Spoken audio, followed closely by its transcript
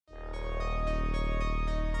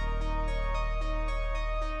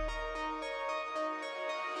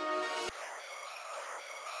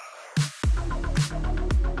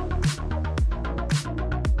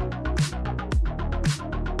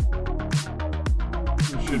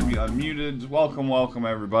should be unmuted. Welcome,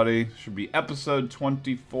 everybody. Should be episode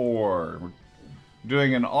 24. We're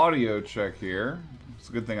doing an audio check here. It's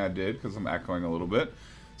a good thing I did because I'm echoing a little bit.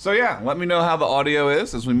 So yeah, let me know how the audio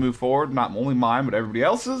is as we move forward. Not only mine, but everybody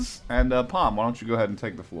else's. And Pom, why don't you go ahead and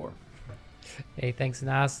take the floor? Hey, thanks,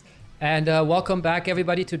 Nas. And welcome back,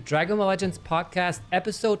 everybody, to Dragon Ball Legends Podcast,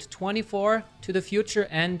 episode 24, to the future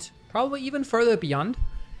and probably even further beyond.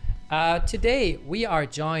 Today, we are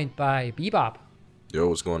joined by Bebop. Yo,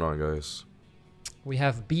 what's going on, guys? We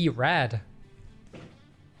have B-Rad.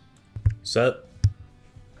 Set.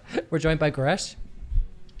 We're joined by Goresh.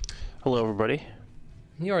 Hello, everybody.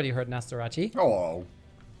 You already heard Nastarachi. Oh.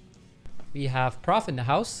 We have Prof in the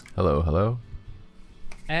house. Hello, hello.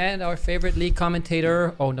 And our favorite league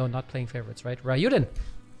commentator. Oh, no, not playing favorites, right? Ryuden.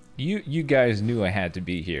 You guys knew I had to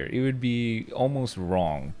be here. It would be almost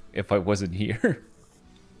wrong if I wasn't here.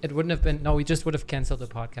 It wouldn't have been. No, we just would have canceled the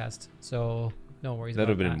podcast. So no worries That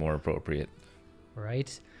about would that. have been more appropriate.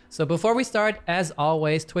 Right. So before we start, as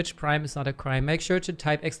always, Twitch Prime is not a crime. Make sure to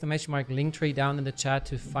type !Linktree down in the chat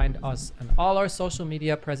to find us on all our social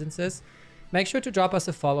media presences. Make sure to drop us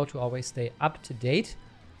a follow to always stay up to date.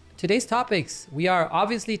 Today's topics, we are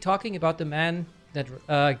obviously talking about the man that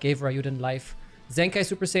gave Ryuden life, Zenkai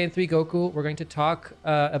Super Saiyan 3 Goku. We're going to talk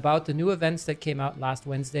about the new events that came out last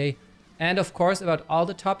Wednesday, and of course about all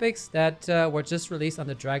the topics that were just released on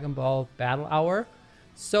the Dragon Ball Battle Hour.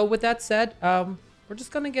 So with that said, we're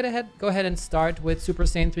just gonna go ahead and start with Super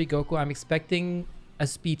Saiyan 3 Goku. I'm expecting a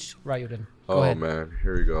speech, Ryuden. Go ahead. Man,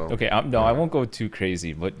 here we go. Okay, no, I won't go too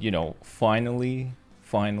crazy, but finally,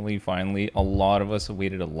 a lot of us have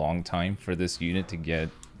waited a long time for this unit to get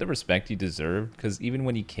the respect he deserved. Because even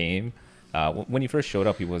when he came, when he first showed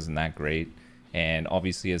up, he wasn't that great. And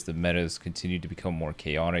obviously, as the metas continued to become more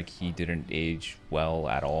chaotic, he didn't age well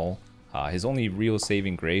at all. His only real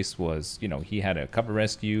saving grace was, he had a cover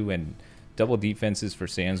rescue and double defenses for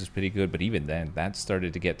Saiyans was pretty good. But even then, that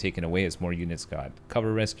started to get taken away as more units got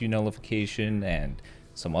cover rescue nullification, and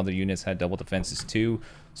some other units had double defenses too.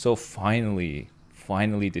 So finally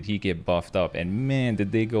did he get buffed up, and man,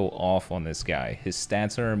 did they go off on this guy. His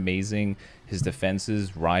stats are amazing. His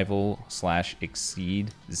defenses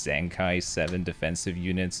rival/exceed Zenkai 7 defensive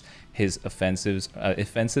units. His offensive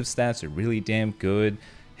stats are really damn good.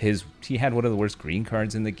 He had one of the worst green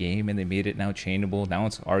cards in the game, and they made it now chainable. Now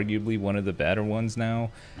it's arguably one of the better ones now.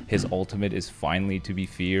 His ultimate is finally to be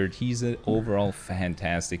feared. He's an overall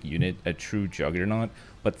fantastic unit, a true juggernaut.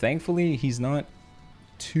 But thankfully, he's not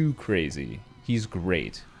too crazy. He's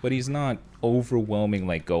great, but he's not overwhelming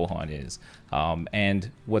like Gohan is.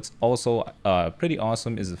 And what's also pretty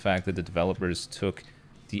awesome is the fact that the developers took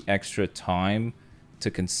the extra time to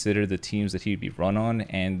consider the teams that he'd be run on,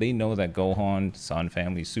 and they know that Gohan, San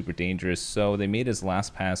family, is super dangerous, so they made his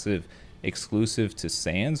last passive exclusive to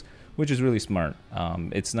Saiyans, which is really smart.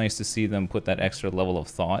 It's nice to see them put that extra level of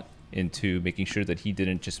thought into making sure that he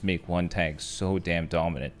didn't just make one tag so damn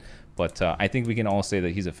dominant. But I think we can all say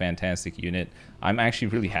that he's a fantastic unit. I'm actually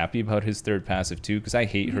really happy about his third passive too, because I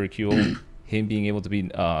hate Hercule. Him being able to be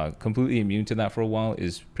completely immune to that for a while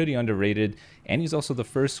is pretty underrated. And he's also the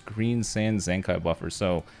first Green Saiyan Zenkai buffer.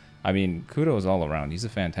 So, I mean, kudos all around. He's a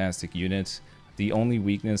fantastic unit. The only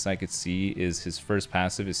weakness I could see is his first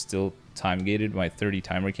passive is still time-gated by 30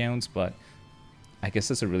 timer counts. But I guess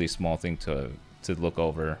that's a really small thing to look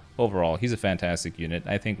over. Overall, he's a fantastic unit.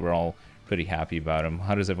 I think we're all pretty happy about him.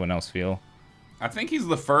 How does everyone else feel? I think he's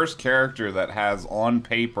the first character that has, on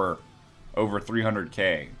paper, over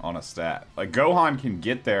 300k on a stat. Like, Gohan can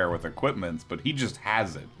get there with equipments, but he just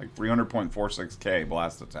has it. Like, 300.46k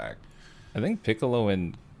blast attack. I think Piccolo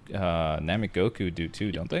and Namek Goku do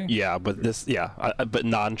too, don't they? Yeah, but but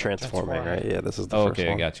non-transforming, right? Yeah, this is the first okay,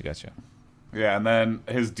 one. gotcha. Yeah, and then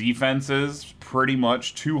his defenses pretty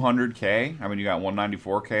much 200k. I mean, you got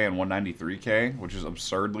 194k and 193k, which is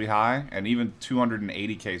absurdly high, and even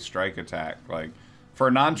 280k strike attack. Like, for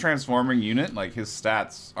a non-transforming unit, like, his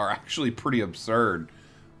stats are actually pretty absurd.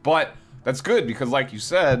 But that's good because, like you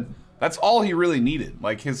said, that's all he really needed.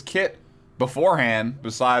 Like, his kit beforehand,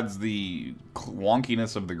 besides the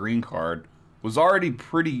wonkiness of the green card, was already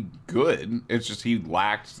pretty good. It's just he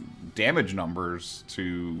lacked damage numbers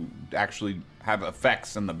to actually have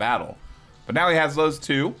effects in the battle. But now he has those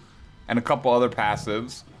two, and a couple other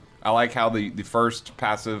passives. I like how the first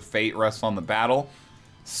passive, Fate, rests on the battle.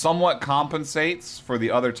 Somewhat compensates for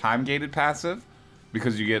the other time-gated passive,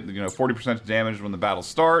 because you get 40% damage when the battle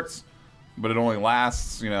starts, but it only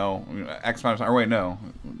lasts, X amount of time. Or wait, no.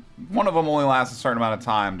 One of them only lasts a certain amount of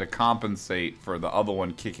time to compensate for the other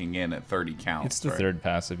one kicking in at 30 counts. It's the right? third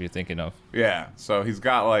passive you're thinking of. Yeah, so he's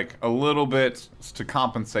got like a little bit to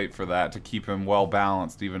compensate for that to keep him well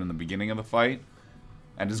balanced even in the beginning of the fight.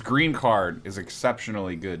 And his green card is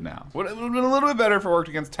exceptionally good now. Would have been a little bit better if it worked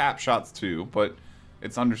against tap shots too, but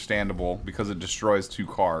it's understandable because it destroys 2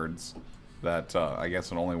 cards. That I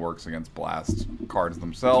guess it only works against blast cards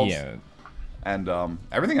themselves. Yeah. And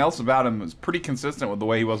everything else about him is pretty consistent with the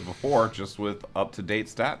way he was before, just with up-to-date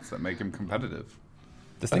stats that make him competitive.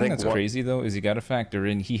 The thing that's crazy, though, is you got to factor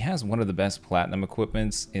in he has one of the best platinum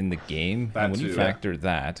equipments in the game. And when you factor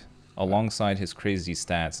that alongside his crazy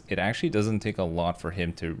stats, it actually doesn't take a lot for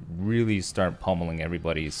him to really start pummeling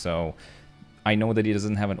everybody. So I know that he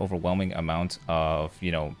doesn't have an overwhelming amount of,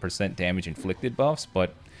 percent damage inflicted buffs,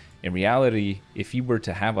 but in reality, if he were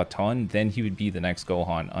to have a ton, then he would be the next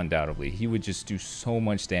Gohan, undoubtedly. He would just do so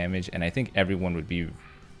much damage, and I think everyone would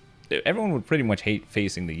pretty much hate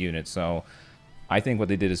facing the unit. So I think what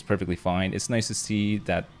they did is perfectly fine. It's nice to see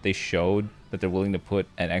that they showed that they're willing to put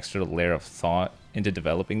an extra layer of thought into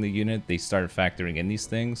developing the unit. They started factoring in these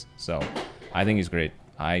things, so I think he's great.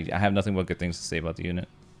 I have nothing but good things to say about the unit.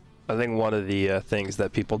 I think one of the things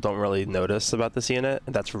that people don't really notice about this unit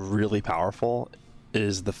that's really powerful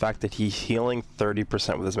is the fact that he's healing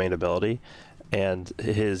 30% with his main ability, and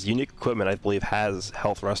his unique equipment, I believe, has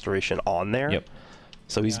health restoration on there. Yep.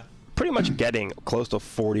 So he's pretty much getting close to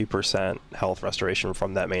 40% health restoration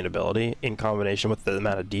from that main ability in combination with the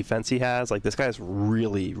amount of defense he has. Like, this guy's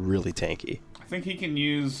really, really tanky. I think he can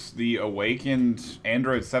use the awakened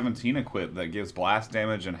Android 17 equip that gives blast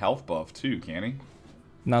damage and health buff too, can he?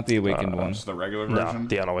 Not the awakened one. Just the regular version? No,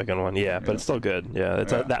 the unawakened one, yeah, but it's still good. Yeah,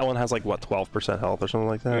 that one has like, what, 12% health or something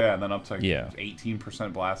like that? Yeah, and then up to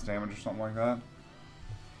 18% blast damage or something like that.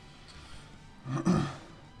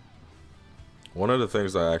 One of the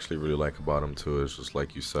things I actually really like about him too is just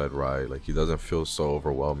like you said, right? Like, he doesn't feel so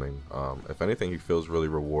overwhelming. If anything, he feels really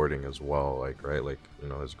rewarding as well. Like, right? Like,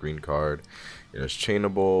 his green card, it's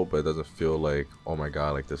chainable, but it doesn't feel like, oh my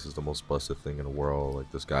god, like this is the most busted thing in the world.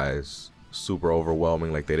 Like, this guy's super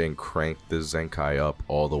overwhelming. Like, they didn't crank this Zenkai up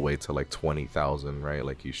all the way to like 20,000, right?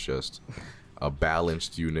 Like, he's just a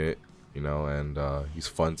balanced unit, and he's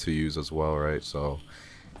fun to use as well, right? So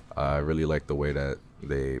I really like the way that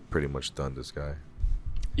they pretty much done this guy.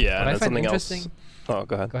 Yeah, what I find something interesting. else. Oh,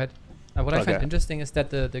 go ahead. Go ahead. What I find interesting is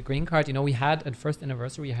that the green card, we had at first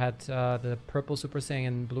anniversary, we had the purple Super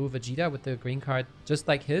Saiyan blue Vegeta with the green card, just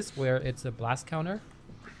like his, where it's a blast counter,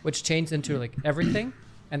 which changed into like everything.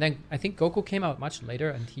 And then I think Goku came out much later,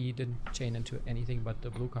 and he didn't chain into anything but the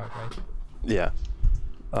blue card, right? Yeah.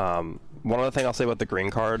 One other thing I'll say about the green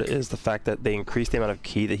card is the fact that they increased the amount of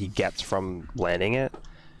ki that he gets from landing it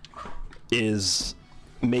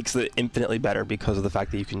makes it infinitely better because of the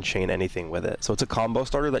fact that you can chain anything with it. So it's a combo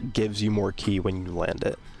starter that gives you more ki when you land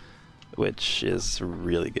it, which is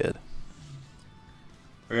really good.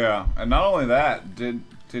 Yeah, and not only that, did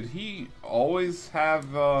he always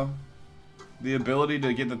have the ability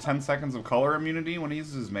to get the 10 seconds of color immunity when he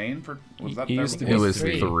uses his main? It was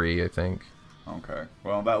 3, I think. Okay.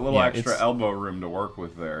 Well, that little extra elbow room to work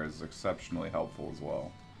with there is exceptionally helpful as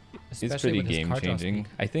well. Especially it's pretty game changing,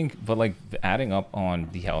 I think. But like adding up on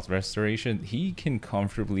the health restoration, he can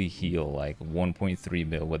comfortably heal like 1.3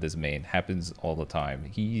 mil with his main. Happens all the time.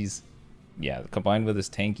 He's combined with his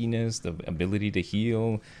tankiness, the ability to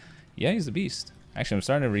heal, he's a beast. Actually, I'm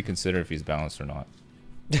starting to reconsider if he's balanced or not.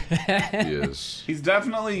 He is. He's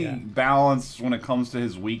definitely balanced when it comes to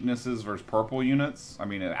his weaknesses versus purple units. I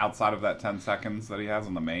mean, outside of that 10 seconds that he has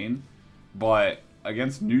on the main, but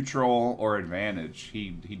against neutral or advantage,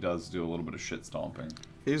 he does do a little bit of shit stomping.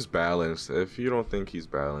 He's balanced. If you don't think he's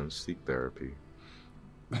balanced, seek therapy.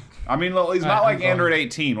 I mean, he's not like Android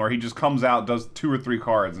 18 where he just comes out, does 2 or 3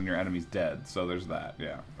 cards, and your enemy's dead. So there's that.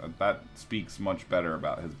 Yeah, that speaks much better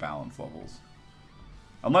about his balance levels.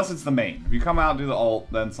 Unless it's the main. If you come out and do the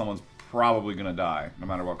ult, then someone's probably gonna die, no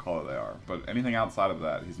matter what color they are. But anything outside of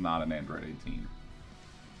that, he's not an Android 18.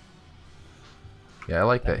 Yeah, I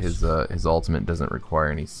like that his ultimate doesn't require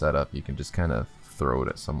any setup. You can just kind of throw it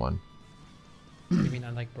at someone. You mean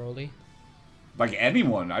unlike Broly? Like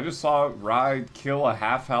anyone. I just saw Rai kill a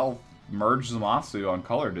half-health merge Zamasu on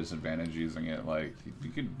color disadvantage using it. Like,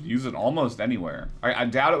 you could use it almost anywhere. I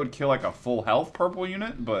doubt it would kill like a full health purple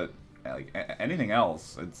unit, but like anything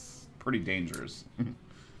else, it's pretty dangerous.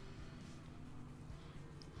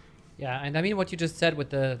 Yeah, and I mean what you just said with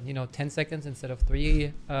the 10 seconds instead of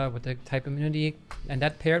 3 with the type immunity, and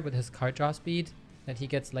that paired with his card draw speed, that he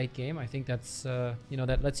gets late game, I think that's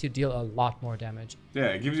that lets you deal a lot more damage. Yeah,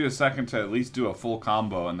 it gives you a second to at least do a full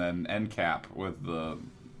combo and then end cap with the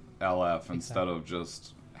LF instead of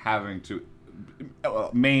just having to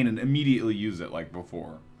main and immediately use it like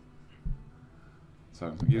before. So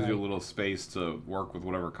it gives you a little space to work with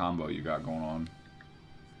whatever combo you got going on.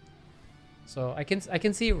 So I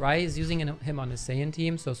can see Rise using him on his Saiyan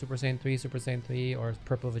team, so Super Saiyan 3, or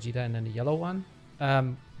Purple Vegeta, and then the yellow one.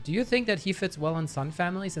 Do you think that he fits well on Sun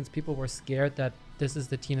Family, since people were scared that this is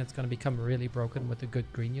the team that's going to become really broken with a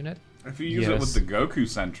good green unit? If you use it with the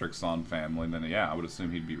Goku-centric Sun Family, then yeah, I would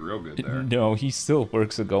assume he'd be real good there. No, he still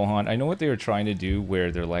works with Gohan. I know what they were trying to do,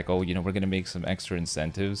 where they're like, oh, we're going to make some extra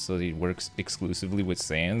incentives so that he works exclusively with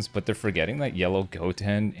Saiyans, but they're forgetting that yellow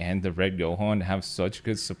Goten and the red Gohan have such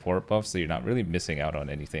good support buffs, so you're not really missing out on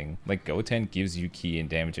anything. Like, Goten gives you ki and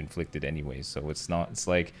damage inflicted anyway, so it's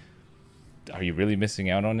like, are you really missing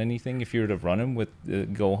out on anything if you were to run him with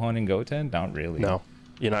Gohan and Goten? Not really. No,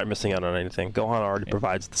 you're not missing out on anything. Gohan already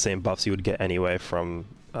provides the same buffs you would get anyway from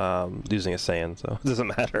using a Saiyan, so it doesn't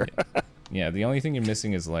matter. Yeah, the only thing you're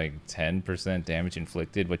missing is like 10% damage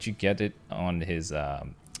inflicted, but you get it on his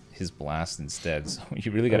blast instead. So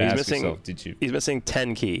you really got to ask yourself, did you? He's missing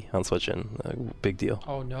 10 ki on switching. Big deal.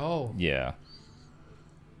 Oh no. Yeah.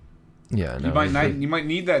 Yeah, no. You might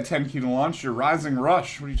need that 10 key to launch your Rising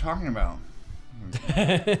Rush. What are you talking about?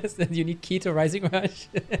 So you need ki to Rising Rush.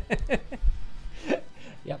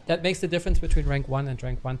 Yeah, that makes the difference between rank 1 and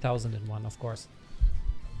rank 1001, of course.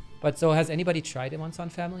 But so has anybody tried him on Sun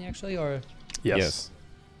Family actually, or? Yes.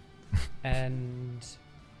 And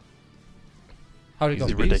how did it go?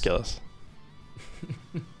 He's ridiculous.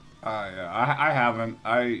 Yeah, I haven't.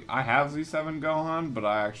 I have Z7 Gohan, but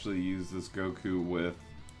I actually use this Goku with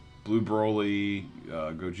Blue Broly,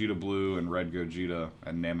 Gogeta Blue, and Red Gogeta,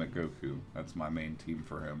 and Namek Goku. That's my main team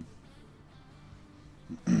for him.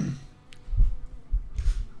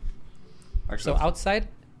 Actually, So outside,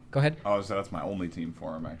 go ahead. oh, so that's my only team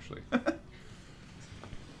for him, actually.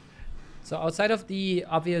 So outside of the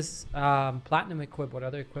obvious platinum equip, what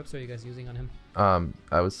other equips are you guys using on him?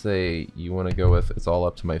 I would say you want to go with It's All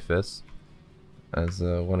Up to My Fist as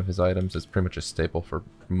one of his items. It's pretty much a staple for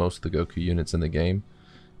most of the Goku units in the game.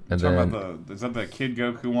 And then, is that the Kid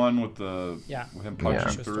Goku one with the with him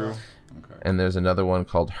punching Yeah. through? Okay. and there's another one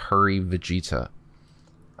called Hurry Vegeta.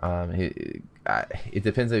 It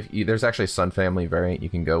depends there's actually a Sun Family variant you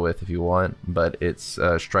can go with if you want, but it's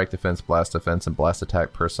strike defense, blast defense, and blast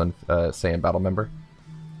attack per Sun Saiyan battle member,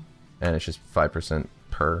 and it's just 5%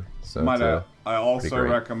 per. So I also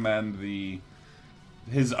great. recommend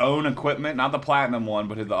his own equipment, not the platinum one,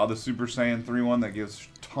 but the other Super Saiyan 3 one that gives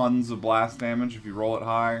tons of blast damage if you roll it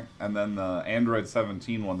high, and then the Android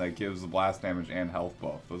 17 one that gives the blast damage and health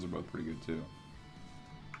buff. Those are both pretty good too.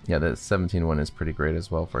 Yeah, the 17 one is pretty great as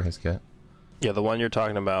well for his kit. Yeah, the one you're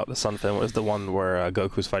talking about, the Sun Family, is the one where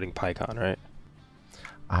Goku's fighting Pikkon, right?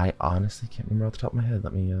 I honestly can't remember off the top of my head.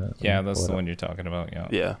 Let me. Yeah, that's the one you're talking about. Yeah.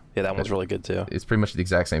 Yeah, that one's really good too. It's pretty much the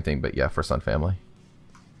exact same thing, but yeah, for Sun Family.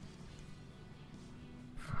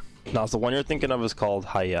 No, the one you're thinking of is called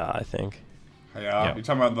Haya, I think. Yeah, you're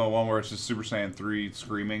talking about the one where it's just Super Saiyan 3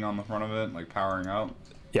 screaming on the front of it, like powering up?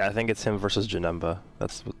 Yeah, I think it's him versus Janemba.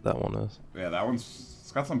 That's what that one is. Yeah, that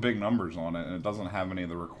it's got some big numbers on it, and it doesn't have any of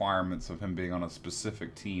the requirements of him being on a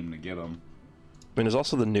specific team to get them. I mean, there's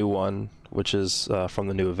also the new one, which is from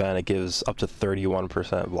the new event. It gives up to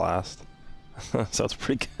 31% blast. So it's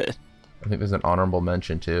pretty good. I think there's an honorable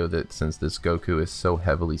mention too that since this Goku is so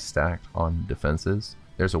heavily stacked on defenses,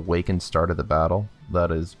 there's a Awakened start of the battle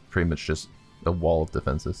that is pretty much just a wall of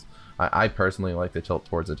defenses. I personally like the tilt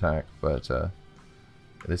towards attack, but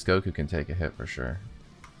this Goku can take a hit for sure.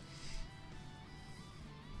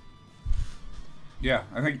 Yeah,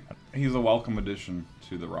 I think he's a welcome addition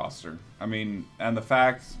to the roster. I mean, and the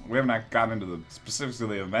fact, we haven't gotten into the specifics of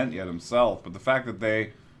the event yet himself, but the fact that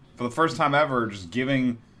they, for the first time ever, just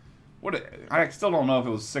giving, I still don't know if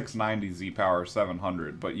it was 690 Z-Power or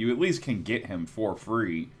 700, but you at least can get him for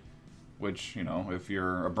free, which, you know, if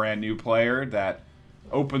you're a brand new player, that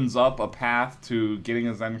opens up a path to getting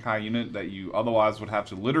a Zenkai unit that you otherwise would have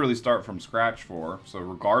to literally start from scratch for, so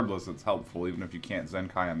regardless, it's helpful, even if you can't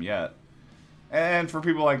Zenkai him yet. And for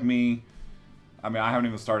people like me, I mean, I haven't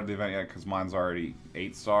even started the event yet because mine's already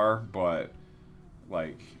 8-star, but,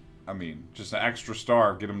 like, I mean, just an extra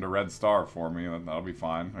star, get him to red star for me, and that'll be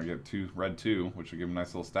fine. I get red 2, which will give him a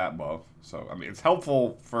nice little stat buff. So, I mean, it's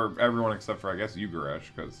helpful for everyone except for, I guess, you, Goresh,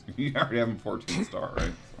 because you already have him 14-star,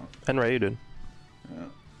 right? So, And Raiden. yeah.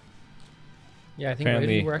 Yeah, I think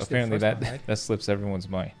Apparently Raiden works the first one, right? that slips everyone's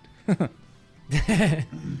mind.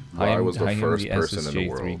 I was the I am first person in the SSJ3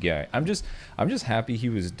 world. guy. I'm just happy he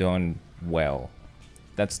was done well.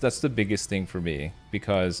 That's the biggest thing for me,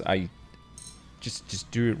 because I just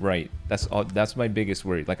do it right. That's my biggest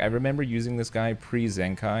worry. Like, I remember using this guy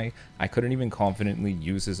pre-Zenkai. I couldn't even confidently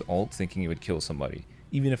use his ult thinking it would kill somebody.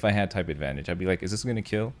 Even if I had type advantage, I'd be like, is this gonna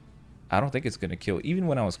kill? I don't think it's gonna kill. Even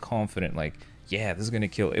when I was confident, like, yeah, this is gonna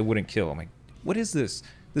kill, it wouldn't kill. I'm like, what is this?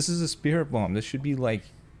 This is a spirit bomb. This should be like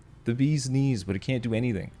the bee's knees, but it can't do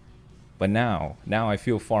anything. But now I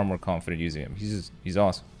feel far more confident using him. He's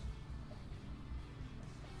awesome.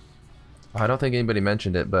 I don't think anybody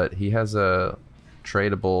mentioned it, but he has a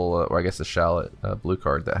tradable, or I guess a shallot blue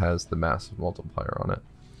card that has the massive multiplier on it.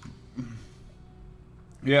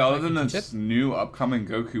 Yeah, other than teach this it? new upcoming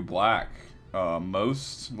Goku Black,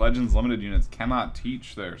 most Legends Limited units cannot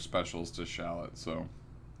teach their specials to Shallot, so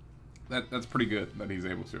that's pretty good that he's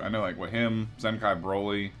able to. I know, like, with him, Zenkai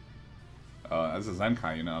Broly, as a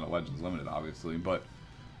Zenkai, you know, not a Legends Limited, obviously, but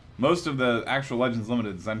most of the actual Legends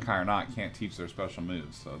Limited, Zenkai or not, can't teach their special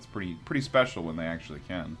moves, so it's pretty special when they actually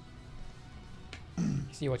can.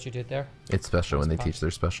 See what you did there? It's special when they teach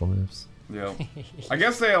their special moves. Yeah, I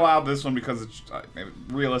guess they allowed this one because it's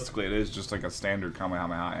realistically it is just like a standard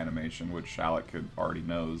Kamehameha animation, which Shallot could already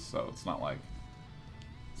knows. So it's not like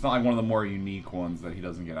one of the more unique ones that he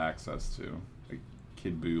doesn't get access to, like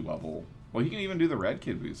Kid Buu level. Well, he can even do the red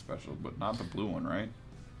Kid Buu special, but not the blue one, right?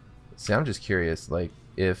 See, I'm just curious, like,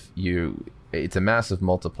 it's a massive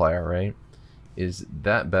multiplier, right? Is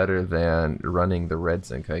that better than running the red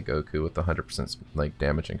Zenkai Goku with the 100% like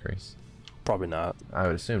damage increase? Probably not. I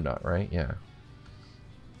would assume not, right? Yeah.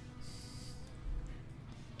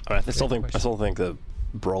 I mean, I still think the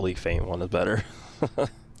Broly Feint one is better.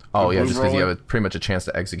 Oh yeah, blue just because you Broly? have pretty much a chance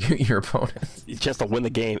to execute your opponent. Chance to win the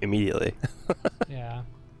game immediately. Yeah.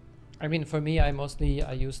 I mean, for me, I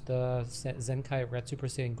use the Zenkai Red Super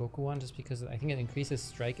Saiyan Goku one just because I think it increases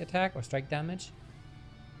strike attack or strike damage.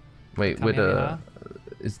 Wait, Kamehameha?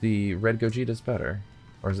 is the red Gogeta's better,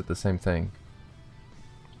 or is it the same thing?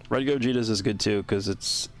 Red Gogeta's is good too because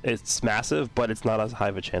it's massive, but it's not as high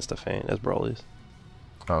of a chance to feint as Broly's.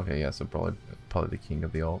 Oh, okay, yeah, so probably the king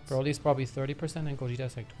of the ults. Broly's probably 30% and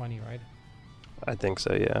Gogeta's like 20, right? I think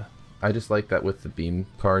so, yeah. I just like that with the beam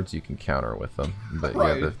cards you can counter with them, but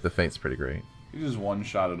Right. yeah, the feint's pretty great. He just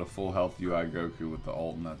one-shotted a full health UI Goku with the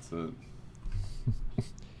ult, and that's it.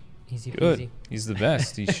 Easy Good. peasy. He's the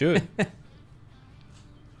best. He should.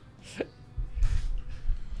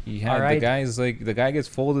 He had Alright. the guy gets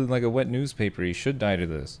folded like a wet newspaper. He should die to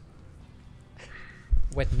this.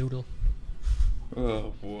 Wet noodle.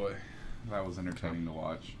 Oh boy, that was entertaining to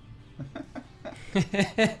watch.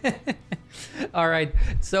 All right.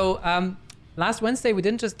 So last Wednesday we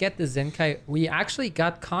didn't just get the Zenkai, we actually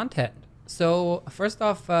got content. So first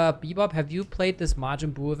off, Bebop, have you played this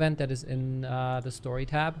Majin Buu event that is in the story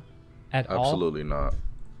tab at all? Absolutely not.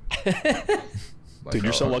 Dude,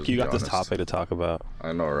 you're so I'll lucky you just got be this honest. topic to talk about.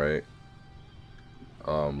 I know, right?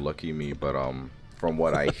 Lucky me, but from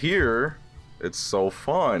what I hear, it's so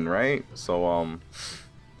fun, right? So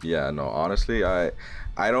yeah, no, honestly, I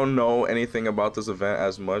don't know anything about this event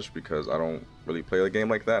as much because I don't really play the game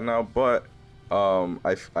like that now, but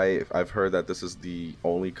I've heard that this is the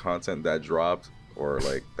only content that dropped, or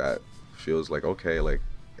like that feels like okay, like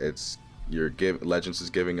it's Legends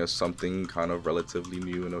is giving us something kind of relatively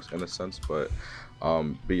new in a sense, but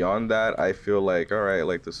beyond that, I feel like all right,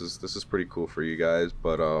 like this is pretty cool for you guys,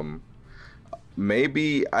 but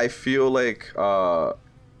maybe I feel like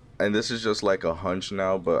and this is just like a hunch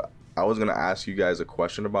now, but I was gonna ask you guys a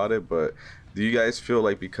question about it, but do you guys feel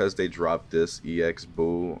like because they dropped this EX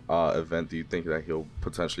Buu event, do you think that he'll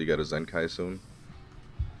potentially get a Zenkai soon?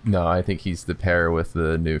 No, I think he's the pair with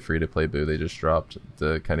the new free-to-play Buu they just dropped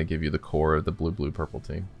to kind of give you the core of the blue-purple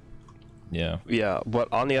team. Yeah. Yeah,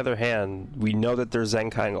 but on the other hand, we know that they're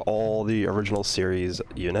Zenkaiing all the original series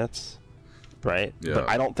units, right? Yeah. But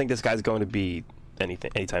I don't think this guy's going to be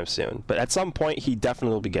anytime soon. But at some point, he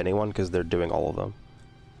definitely will be getting one because they're doing all of them.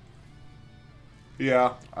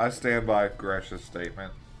 Yeah, I stand by Gresh's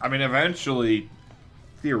statement. I mean, eventually,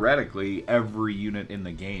 theoretically, every unit in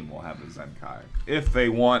the game will have a Zenkai. If they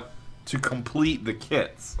want to complete the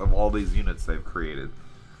kits of all these units they've created.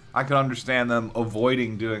 I could understand them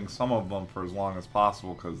avoiding doing some of them for as long as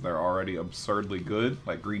possible because they're already absurdly good,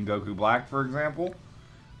 like Green Goku Black, for example.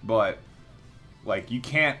 But, like, you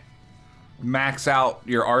can't max out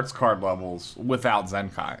your arts card levels without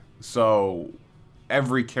Zenkai. So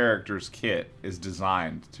every character's kit is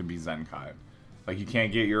designed to be Zenkai. Like, you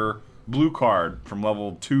can't get your blue card from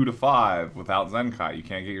level 2 to 5 without Zenkai. You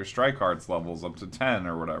can't get your strike arts levels up to 10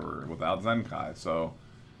 or whatever without Zenkai. So,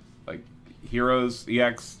 like, Heroes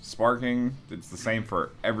EX Sparking, it's the same for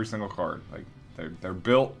every single card. Like they're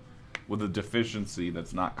built with a deficiency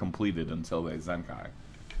that's not completed until they Zenkai.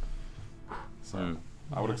 So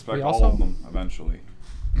I would expect We all also- of them eventually.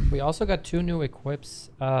 We also got 2 new equips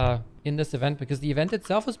in this event because the event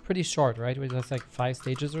itself is pretty short, right? It was like 5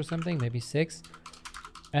 stages or something, maybe 6.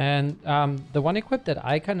 And the one equip that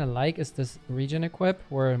I kind of like is this region equip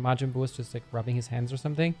where Majin Buu is just like rubbing his hands or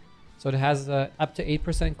something. So it has up to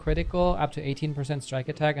 8% critical, up to 18% strike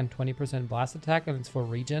attack, and 20% blast attack, and it's for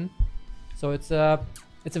region. So it's a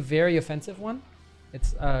very offensive one.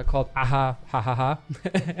 It's called Aha Ha Ha Ha.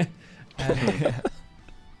 And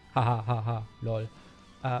ha ha ha ha lol.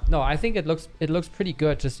 No, I think it looks pretty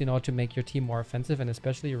good, just to make your team more offensive, and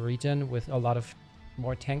especially region with a lot of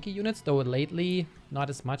more tanky units. Though lately, not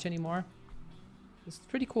as much anymore. It's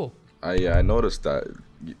pretty cool. I noticed that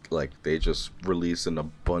like they just released an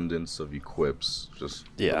abundance of equips just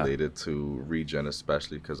related to regen,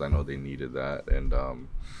 especially because I know they needed that, and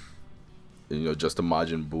just the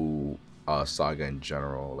Majin Buu saga in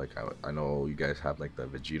general. Like I know you guys have like the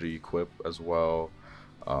Vegeta equip as well.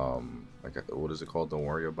 Like what is it called? Don't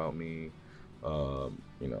worry about me.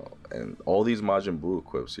 And all these Majin Buu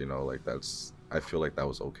equips. Like that's. I feel like that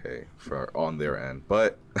was okay for on their end,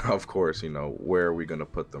 but of course, where are we gonna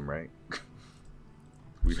put them, right?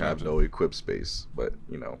 We have no equip space, but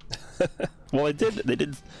Well, they did. Yeah,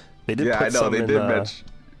 put I know some they in, did mention.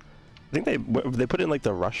 I think they put it in like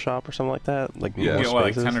the rush shop or something like that. Like Yeah. more You get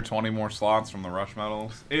like spaces. 10 or 20 more slots from the rush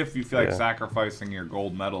medals if you feel like Yeah. sacrificing your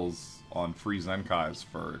gold medals on free Zenkais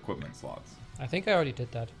for equipment slots. I think I already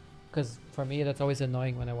did that. Because for me, that's always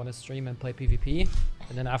annoying when I want to stream and play PvP.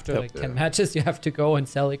 And then after like 10 matches, you have to go and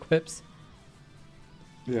sell equips.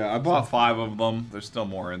 Yeah, I bought 5 of them. There's still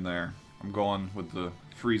more in there. I'm going with the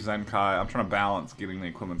free Zenkai. I'm trying to balance getting the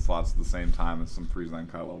equipment slots at the same time as some free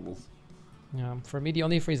Zenkai levels. Yeah, for me, the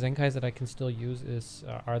only free Zenkais that I can still use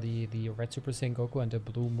are the Red Super Saiyan Goku and the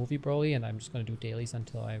Blue Movie Broly. And I'm just going to do dailies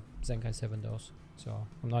until I Zenkai 7 those. So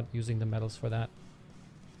I'm not using the medals for that.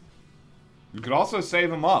 You could also save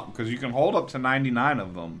them up because you can hold up to 99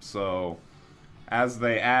 of them. So as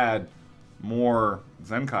they add more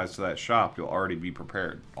Zenkais to that shop, you'll already be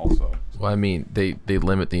prepared also. Well, I mean, they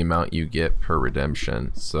limit the amount you get per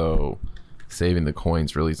redemption, so saving the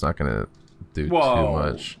coins really is not going to do too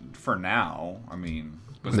much. For now, I mean...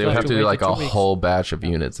 but They would have to do wait like for a 2 weeks. whole batch of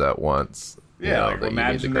units at once. Yeah, like that you need to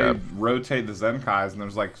imagine they grab. rotate the Zenkais and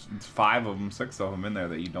there's like 5 of them, 6 of them in there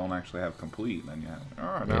that you don't actually have complete. And then you have,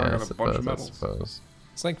 alright, now I Yeah, got a bunch of medals. suppose.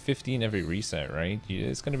 It's like 15 every reset, right?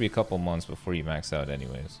 It's going to be a couple months before you max out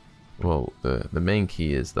anyways. Well, the main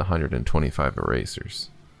key is the 125 erasers.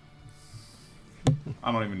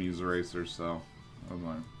 I don't even use erasers, so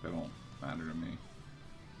they don't matter to me.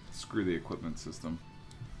 Screw the equipment system.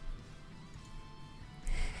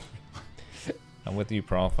 I'm with you,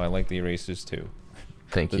 Prof. I like the erasers too.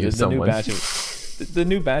 Thank The, you, the new someone. batch of the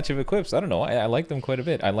new batch of equips. I don't know. I like them quite a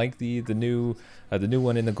bit. I like the new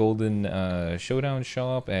one in the Golden Showdown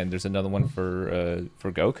shop, and there's another one for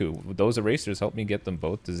Goku. Those erasers help me get them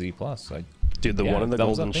both to Z+. Dude, the Yeah, one in the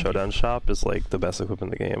thumbs up, Golden thank you. Showdown shop is like the best equip in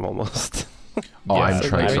the game, almost. Oh, Yeah, I'm so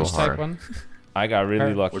trying so Orange type hard. one. I got really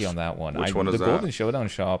Her- lucky Which- on that one. which one is the that? Golden Showdown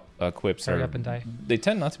shop equips Hurry are up and die. they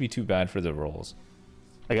tend not to be too bad for the rolls.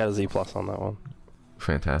 I got a Z+ on that one.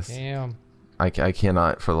 Fantastic. Damn. I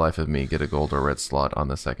cannot for the life of me get a gold or red slot on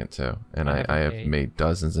the second two, and I I have have an 8. made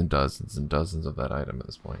dozens and dozens and dozens of that item at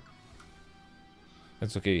this point.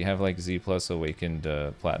 It's okay. You have like Z+ awakened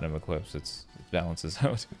platinum equips. It balances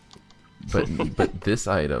out. But this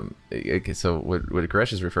item, okay, so what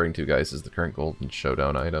Gresh is referring to, guys, is the current Golden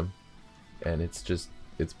Showdown item, and it's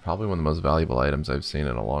probably one of the most valuable items I've seen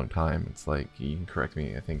in a long time. It's like, you can correct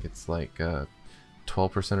me, I think it's like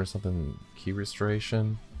 12% or something key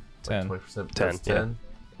restoration, 10. like 20% 10, plus 10,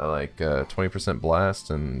 like 20%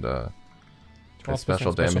 blast and 12%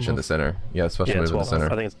 special damage in move. the center. Yeah, special Yeah, move in the 12. center.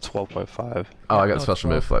 I think it's 12.5. Oh, I got No, the special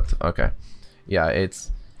 12. move flipped. Okay, yeah,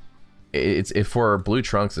 it's if for Blue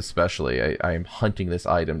Trunks especially, I'm hunting this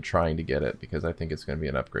item, trying to get it because I think it's going to be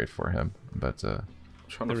an upgrade for him. But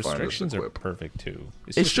Trying The to find this restrictions are equip. perfect too.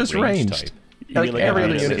 It's just ranged. type. You like mean like every a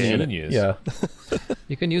other unit unit, in the unit? yeah.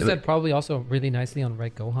 You can use that probably also really nicely on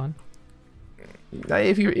Red Gohan.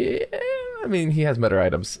 If you, I mean, he has better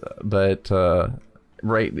items, but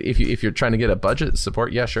right, if you're trying to get a budget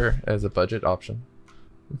support, yeah, sure, as a budget option.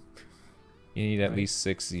 You need at least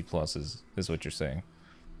 6 Z pluses, is what you're saying.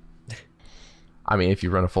 I mean, if you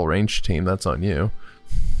run a full range team, that's on you.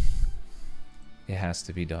 It has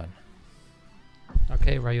to be done.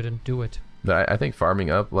 Okay, Ryuden, do it. I think farming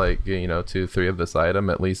up like 2-3 of this item,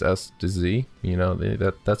 at least S to Z,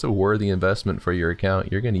 that's a worthy investment for your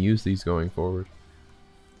account. You're going to use these going forward.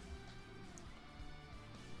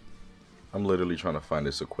 I'm literally trying to find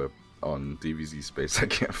this equip on DBZ space. I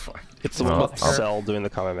can't find it. It's the one with Cell doing the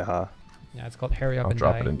Kamehameha. Yeah, it's called Hurry Up I'll and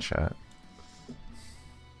drop Die. it in chat.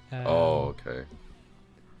 Oh, okay.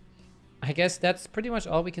 I guess that's pretty much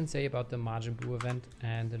all we can say about the Majin Buu event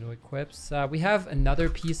and the new equips. We have another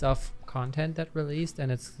piece of content that released,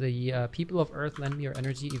 and it's the People of Earth Lend Me Your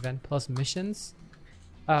Energy event plus missions.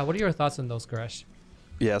 What are your thoughts on those, Gresh?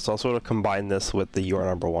 Yeah, so I'll sort of combine this with the Your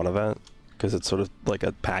Number One event because it's sort of like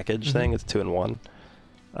a package thing. It's 2 in 1.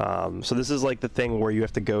 So this is like the thing where you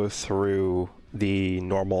have to go through the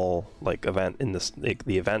normal like event in this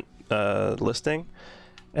the event listing.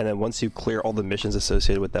 And then once you clear all the missions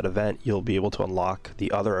associated with that event, you'll be able to unlock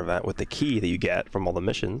the other event with the key that you get from all the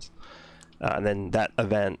missions. And then that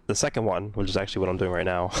event, the second one, which is actually what I'm doing right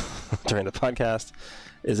now during the podcast,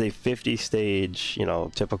 is a 50-stage,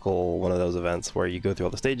 typical one of those events where you go through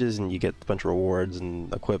all the stages and you get a bunch of rewards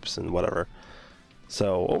and equips and whatever.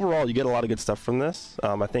 So overall, you get a lot of good stuff from this.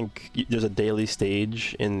 I think there's a daily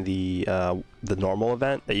stage in the normal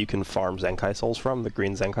event that you can farm Zenkai Souls from, the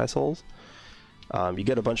green Zenkai Souls. You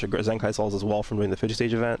get a bunch of Zenkai Souls as well from doing the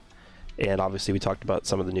 50-stage event, and obviously we talked about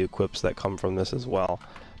some of the new equips that come from this as well.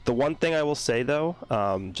 The one thing I will say though,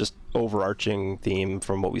 just overarching theme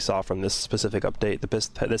from what we saw from this specific update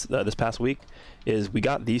this past week, is we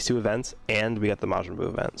got these 2 events and we got the Majin Buu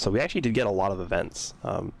event. So we actually did get a lot of events,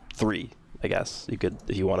 3, I guess you could,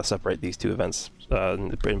 if you want to separate these 2 events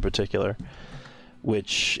in particular,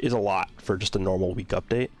 which is a lot for just a normal week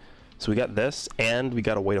update. So we got this, and we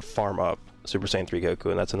got a way to farm up Super Saiyan 3 Goku,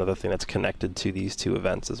 and that's another thing that's connected to these 2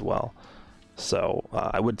 events as well. So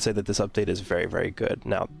I would say that this update is very, very good.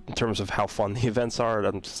 Now, in terms of how fun the events are,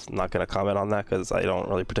 I'm just not going to comment on that because I don't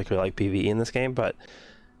really particularly like PvE in this game, but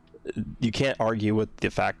you can't argue with the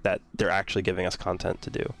fact that they're actually giving us content to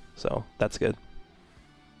do. So that's good.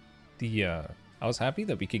 I was happy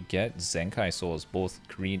that we could get Zenkai Souls, both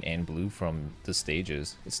green and blue, from the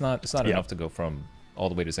stages. It's not enough to go from all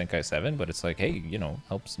the way to Zenkai 7, but it's like, hey,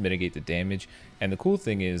 helps mitigate the damage. And the cool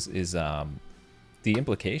thing is the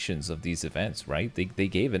implications of these events, right? They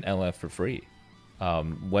gave an LF for free.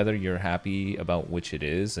 Whether you're happy about which it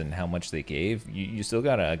is and how much they gave, you still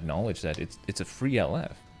gotta acknowledge that it's a free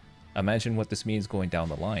LF. Imagine what this means going down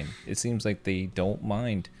the line. It seems like they don't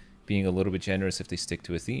mind being a little bit generous if they stick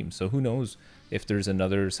to a theme. So who knows if there's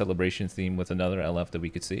another celebration theme with another LF that we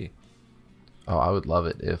could see. Oh, I would love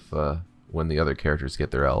it if when the other characters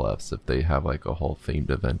get their LFs, if they have like a whole themed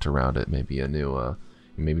event around it, maybe a new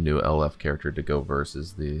LF character to go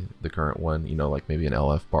versus the current one, like maybe an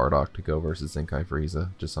LF Bardock to go versus Zenkai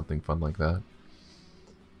Frieza, just something fun like that.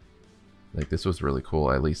 Like, this was really cool,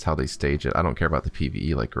 at least how they stage it. I don't care about the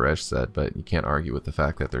PvE like Goresh said, but you can't argue with the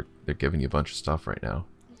fact that they're giving you a bunch of stuff right now.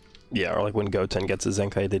 Yeah, or like when Goten gets a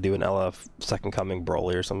Zenkai, they do an LF Second Coming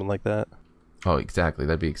Broly or something like that. Oh, exactly.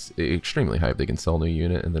 That'd be extremely hype. They can sell a new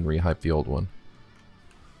unit and then rehype the old one.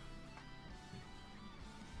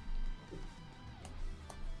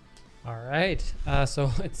 All right. So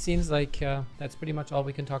it seems like that's pretty much all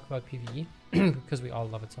we can talk about PvE because we all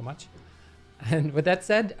love it so much. And with that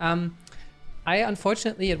said,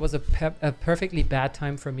 unfortunately, it was a perfectly bad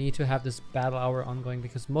time for me to have this battle hour ongoing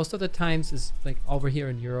because most of the times is like over here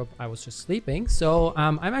in Europe, I was just sleeping. So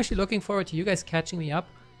I'm actually looking forward to you guys catching me up.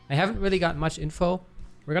 I haven't really got much info.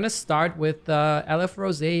 We're gonna start with LF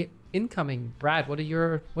Rosé incoming. Brad,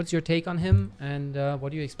 what's your take on him, and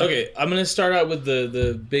what do you expect? Okay, I'm gonna start out with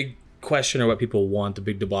the big question, or what people want, the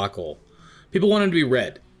big debacle. People want him to be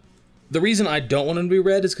red. The reason I don't want him to be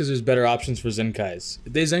red is because there's better options for Zenkais.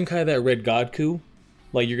 If they Zenkai that red Godku,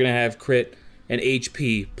 like, you're gonna have crit and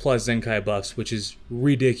HP plus Zenkai buffs, which is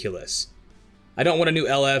ridiculous. I don't want a new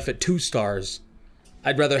LF at 2 stars.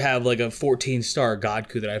 I'd rather have like a 14-star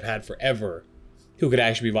Godku that I've had forever, who could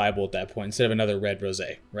actually be viable at that point, instead of another red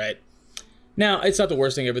Rosé, right? Now, it's not the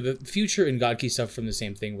worst thing ever. The future and Godki stuff from the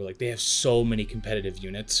same thing, where like they have so many competitive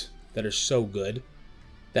units that are so good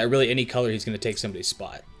that really any color he's going to take somebody's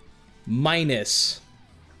spot. Minus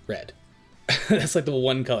red. That's like the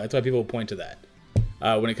one color. That's why people point to that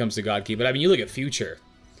when it comes to Godki. But I mean, you look at future.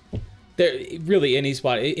 There, really, any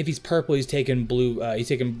spot. If he's purple, he's taking blue. He's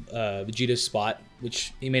taking Vegeta's spot,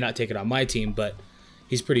 which he may not take it on my team, but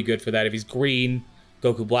he's pretty good for that. If he's green,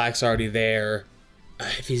 Goku Black's already there.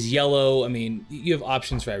 If he's yellow, I mean, you have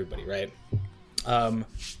options for everybody, right?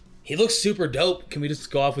 He looks super dope. Can we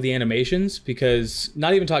just go off with the animations? Because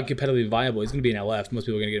not even talking competitively viable, he's going to be an LF. Most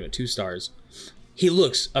people are going to get him at 2 stars. He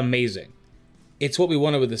looks amazing. it's what we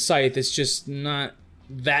wanted with the Scythe. It's just not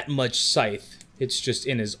that much Scythe. It's just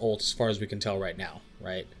in his ult as far as we can tell right now,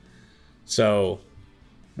 right? So,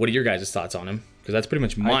 what are your guys' thoughts on him? Because that's pretty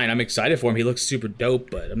much mine. I'm excited for him. He looks super dope,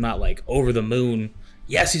 but I'm not like over the moon.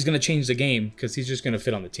 Yes, he's going to change the game because he's just going to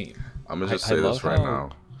fit on the team. I'm gonna just say love this right how- now.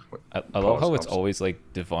 I love how it's Pause. always like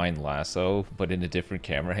Divine Lasso, but in a different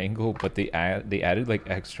camera angle. But they added like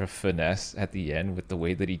extra finesse at the end with the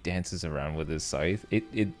way that he dances around with his scythe. It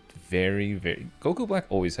very Goku Black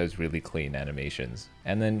always has really clean animations.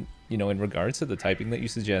 And then in regards to the typing that you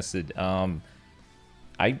suggested, I'm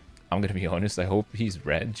gonna be honest. I hope he's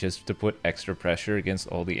red just to put extra pressure against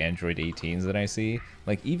all the Android 18s that I see.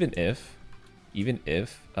 Like even if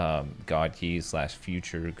God Key /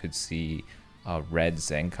 Future could see red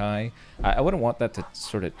Zenkai, I wouldn't want that to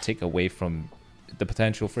sort of take away from the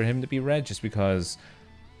potential for him to be red, just because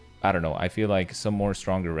I don't know. I feel like some more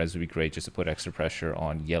stronger reds would be great just to put extra pressure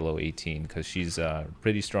on yellow 18 because she's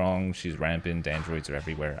pretty strong. She's rampant. Androids are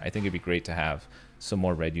everywhere. I think it'd be great to have some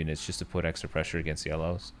more red units just to put extra pressure against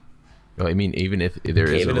yellows. Well, I mean, even if there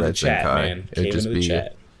is Cave a into the red chat, Zenkai, man. it'd Cave just into the be.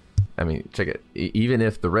 chat. I mean, check it. Even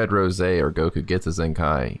if the red Rose or Goku gets a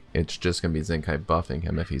Zenkai, it's just gonna be Zenkai buffing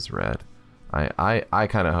him if he's red. I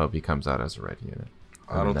kind of hope he comes out as a red unit.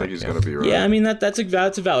 I don't think he's gonna be red. Yeah, I mean that's a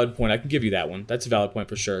valid point. I can give you that one. That's a valid point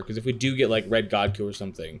for sure. Because if we do get like Red Godku or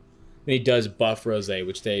something, then he does buff Rose,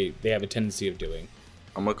 which they have a tendency of doing.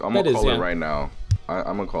 I'm gonna call it right now.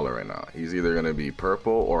 I'm gonna call it right now. He's either gonna be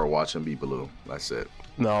purple or watch him be blue. That's it.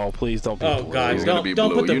 No, please don't be. Oh, blue. God. He's gonna be Don't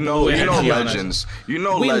blue. put the you know, blue you know energy on us. legends. You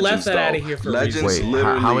know We legends. left that though. outta here for a legends. reason. Wait,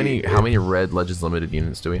 how literally. many red Legends Limited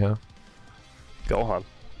units do we have? Gohan.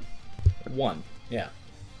 One, yeah.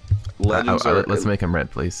 Legends are. Let's make him red,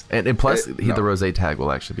 please. And plus, no. the Rose tag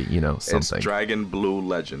will actually be, It's something. Dragon Blue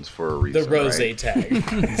Legends for a reason. The Rose right? tag.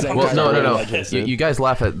 Well, no. Legends, You guys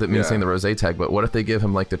laugh at me Yeah. saying the Rose tag, but what if they give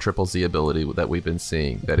him like the triple Z ability that we've been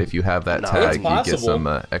seeing? That if you have that No. tag, It's you get possible. some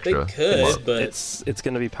extra. They could, love. but It's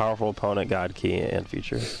going to be powerful opponent, God Key, and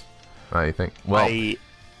Future. I think. Well,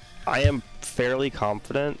 I am fairly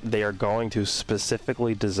confident they are going to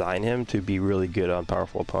specifically design him to be really good on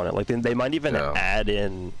powerful opponent. Like they might even Yeah. add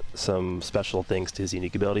in some special things to his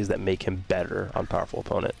unique abilities that make him better on powerful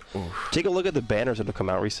opponent. Take a look at the banners that have come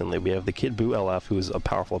out recently. We have the Kid Buu LF, who's a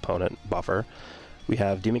powerful opponent buffer. We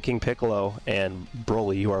have Demon King Piccolo and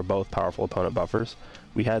Broly, who are both powerful opponent buffers.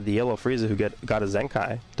 We had the Yellow Frieza, who got a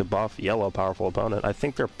Zenkai to buff yellow powerful opponent. I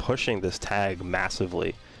think they're pushing this tag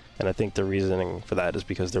massively. And I think the reasoning for that is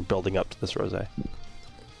because they're building up to this Rose.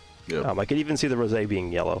 Yep. I could even see the Rose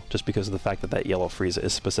being yellow, just because of the fact that Yellow Frieza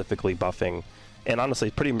is specifically buffing, and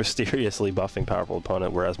honestly, pretty mysteriously buffing powerful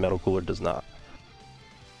opponent, whereas Metal Cooler does not.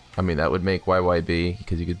 I mean, that would make YYB,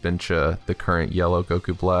 because you could bench the current yellow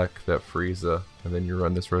Goku Black, that Frieza, and then you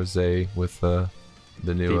run this Rose with the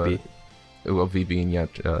new VB. VB and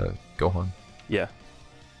yet Gohan. Yeah.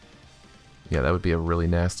 Yeah, that would be a really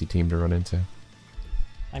nasty team to run into.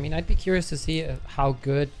 I mean, I'd be curious to see how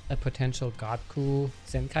good a potential Godku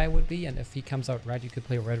Zenkai would be, and if he comes out red, you could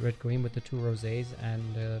play red, green with the two Rosés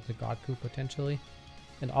and the Godku potentially.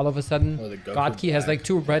 And all of a sudden, Or the Goku Godki has Black. like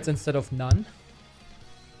two reds instead of none.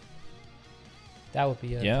 That would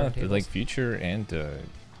be a Yeah, turntables. like Future and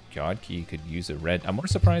God Key could use a red. I'm more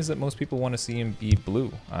surprised that most people want to see him be blue.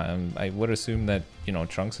 I would assume that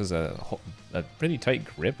Trunks has a pretty tight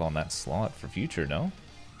grip on that slot for Future. No.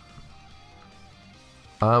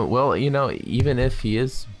 Well, even if he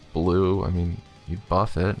is blue, I mean, you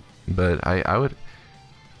buff it, but I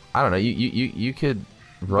don't know. You could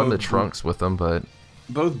run the Both Trunks with them, but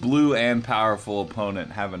Both blue and powerful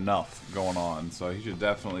opponent have enough going on, so he should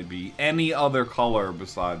definitely be any other color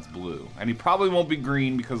besides blue. And he probably won't be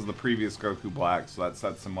green because of the previous Goku Black, so that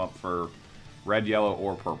sets him up for red, yellow,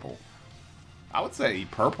 or purple. I would say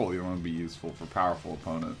purple you want to be useful for powerful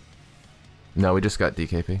opponent. no, we just got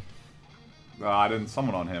DKP. I didn't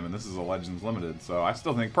summon on him, and this is a Legends Limited, so I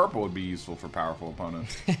still think purple would be useful for powerful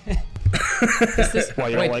opponents. Is this, Why,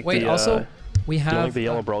 you don't like wait. the, Also, we Do you have think the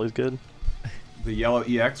Yellow Broly's good? The yellow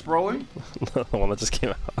EX Broly? The one that just came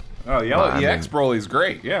out. Oh, yellow I EX mean- Broly's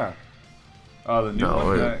great, yeah. The new No,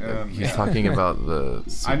 one. he's talking about the.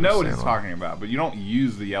 I know what he's Super Saiyan. talking about, but you don't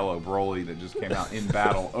use the yellow Broly that just came out in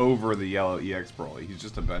battle over the yellow EX Broly. He's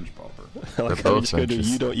just a bench buffer. Like, both I'm just gonna do,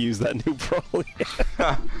 benches. you don't use that new Broly.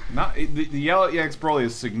 The yellow EX Broly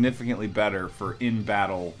is significantly better for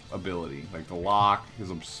in-battle ability. Like the lock, his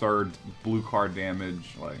absurd blue card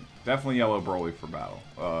damage. Like, definitely yellow Broly for battle.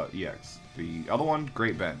 EX. The other one,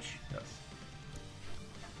 great bench. Yes.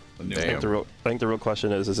 The new Damn. one. I think the real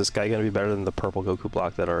question is this guy going to be better than the purple Goku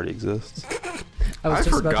block that already exists? was I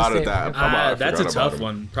just about forgot to say of that. Red. That's a forgot tough about him.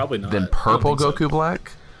 one. Probably not. Then I don't purple think so. Goku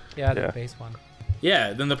Black. Yeah, the Yeah. base one.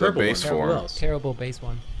 Yeah, then the purple base one. form. Who else? Terrible base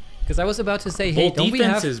one. Because I was about to say, hey, Both don't we have,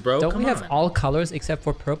 defenses, bro. don't Come we have on. all colors except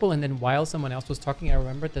for purple? And then while someone else was talking, I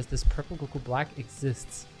remembered that this purple Goku Black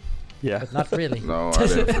exists, Yeah. but not really. No, I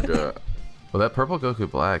didn't forget. Well, that purple Goku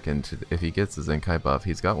Black, and if he gets the Zenkai buff,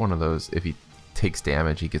 he's got one of those. If he takes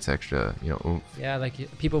damage, he gets extra. Oomph. Yeah,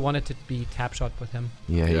 like people wanted to be tap shot with him.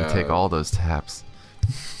 Yeah, you take all those taps.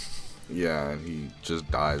 Yeah, and he just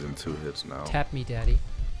dies in 2 hits now. Tap me, daddy.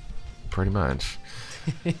 Pretty much.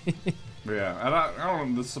 Yeah, and I don't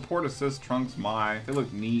know, the support assist Trunks Mai, they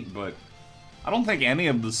look neat, but I don't think any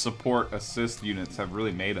of the support assist units have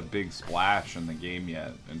really made a big splash in the game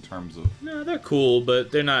yet in terms of. No, they're cool,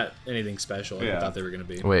 but they're not anything special like I Yeah. thought they were going to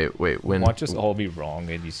be. Wait, when Watch us all be wrong,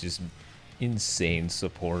 and he's just insane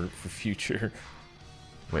support for future.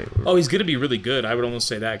 wait, Oh, he's going to be really good. I would almost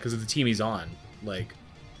say that because of the team he's on. Like,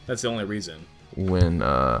 that's the only reason. when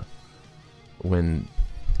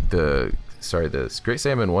the Great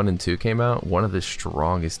Saiyaman 1 and 2 came out, one of the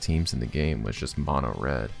strongest teams in the game was just Mono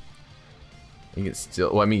Red. I think it's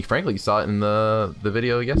still, well, I mean, frankly, you saw it in the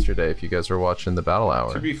video yesterday if you guys were watching the Battle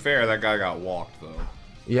Hour. To be fair, that guy got walked though.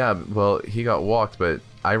 Yeah, well, he got walked, but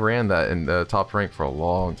I ran that in the top rank for a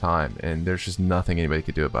long time, and there's just nothing anybody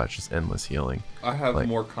could do about it. It's just endless healing. I have Like-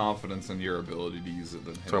 more confidence in your ability to use it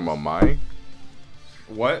than his. Talking about Mai?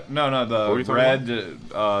 What? No, What are you the talking red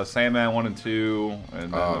Saiyaman 1 and 2, and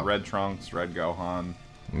then the Oh. red Trunks, red Gohan.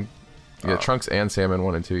 Yeah, Trunks and Salmon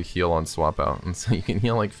 1 and 2 heal on swap out, and so you can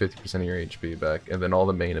heal like 50% of your HP back, and then all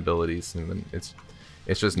the main abilities, and then it's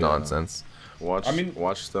just nonsense. Watch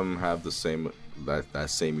them have the same that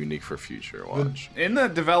same unique for future. Watch. In the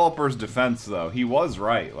developer's defense, though, he was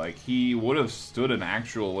right. Like, he would have stood an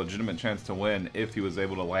actual legitimate chance to win if he was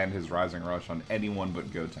able to land his Rising Rush on anyone but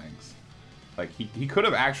Gotenks. Like, he could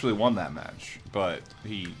have actually won that match, but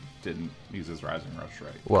he didn't use his Rising Rush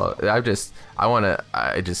right. Well, I just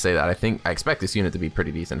say that I expect this unit to be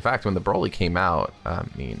pretty decent. In fact, when the Broly came out, I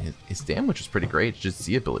mean, his damage was pretty great. Just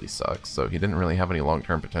Z ability sucks, so he didn't really have any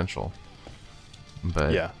long-term potential.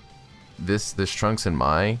 But Yeah. this Trunks and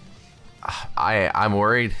Mai, I'm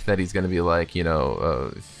worried that he's going to be like,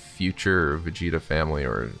 future Vegeta family,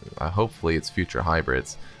 or hopefully it's future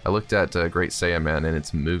hybrids. I looked at Great Saiyaman and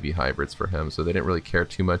it's movie hybrids for him, so they didn't really care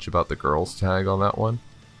too much about the girls tag on that one.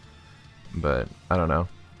 But I don't know.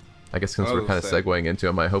 I guess since we're kind of segueing into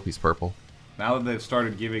him, I hope he's purple. Now that they've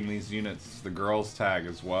started giving these units the girls tag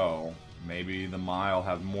as well, maybe the Mai will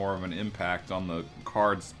have more of an impact on the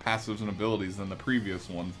card's passives and abilities than the previous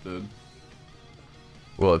ones did.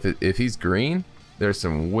 Well, if he's green, there's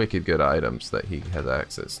some wicked good items that he has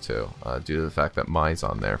access to, due to the fact that Mai's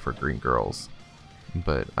on there for green girls.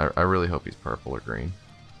 But I really hope he's purple or green.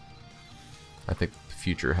 I think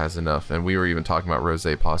Future has enough, and we were even talking about Rose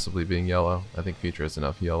possibly being yellow. I think Future has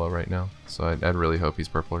enough yellow right now, so I'd really hope he's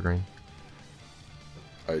purple or green.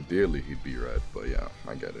 Ideally, he'd be red, but yeah,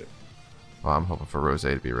 I get it. Well, I'm hoping for Rose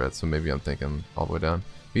to be red, so maybe I'm thinking all the way down.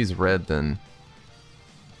 If he's red, then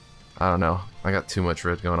I don't know. I got too much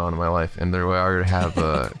red going on in my life, and there I already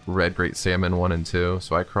have red Great Saiyaman 1 and 2,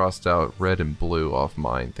 so I crossed out red and blue off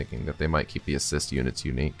mine, thinking that they might keep the assist units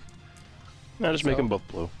unique. No, just make them both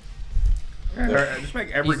blue. Just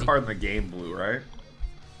make every Easy. card in the game blue, right?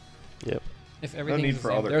 Yep. If everything need is the for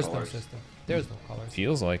same, other there's colors. no system. There's no colors.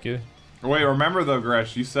 Feels like it. Wait, remember though,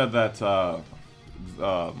 Gresh, you said that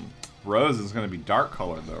Rose is going to be dark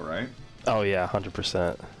colored though, right? Oh yeah,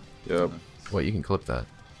 100%. Yep. Wait, you can clip that.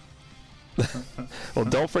 Well,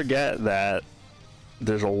 don't forget that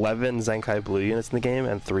there's 11 Zenkai blue units in the game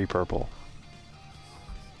and 3 purple.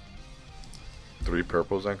 3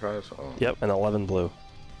 purples and guys. Oh, Yep, and 11 blue.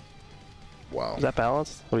 wow. Is that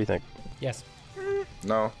balanced? What do you think? Yes.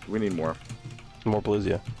 No, we need more. More blues,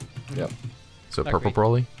 yeah. Yep. So Agreed. purple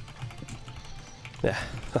Broly? Yeah.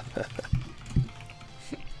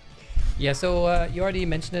 Yeah, so you already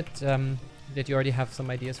mentioned it, that you already have some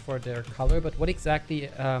ideas for their color, but what exactly,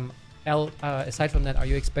 aside from that, are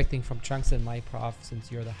you expecting from Trunks and My Prof,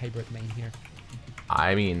 since you're the hybrid main here?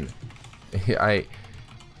 I mean,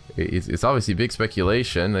 it's obviously big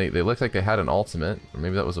speculation. They look like they had an ultimate, or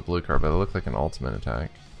maybe that was a blue card, but they look like an ultimate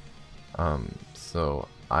attack. So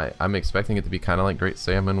I'm expecting it to be kind of like Great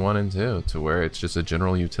Saiyaman 1 and 2, to where it's just a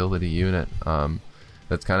general utility unit.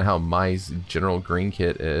 That's kind of how my general green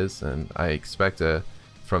kit is, and I expect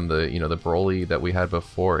from the the Broly that we had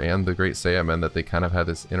before and the Great Saiyaman that they kind of had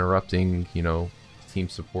this interrupting team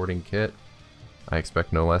supporting kit. I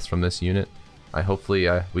expect no less from this unit. Hopefully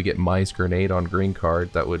we get Mai's grenade on green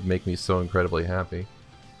card. That would make me so incredibly happy.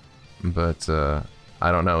 But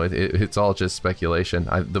I don't know. It's all just speculation.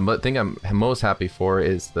 Thing I'm most happy for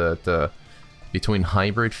is that between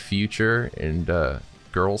Hybrid, Future, and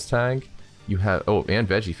Girls Tag, you have and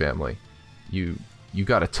Veggie Family, you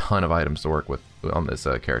got a ton of items to work with on this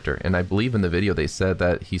character. And I believe in the video they said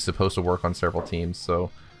that he's supposed to work on several teams, so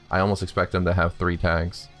I almost expect him to have 3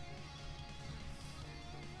 tags.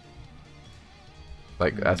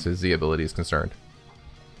 Like, as his Z ability is concerned.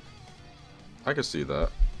 I can see that.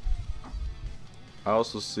 I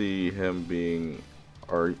also see him being,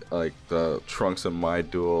 or like the Trunks and my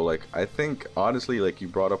duel. Like, I think honestly, like you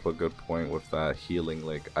brought up a good point with that healing.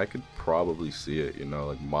 Like, I could probably see it. You know,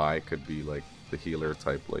 like Mai could be like the healer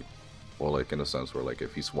type. Like, well, like in a sense where like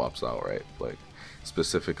if he swaps out, right? Like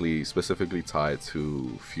specifically tied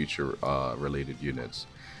to future related units.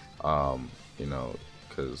 You know,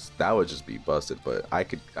 because that would just be busted. But I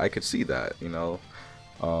could see that. You know,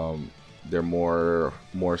 they're more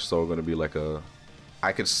so going to be like a.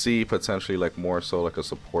 I could see potentially like more so like a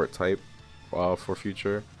support type for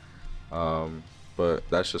future, but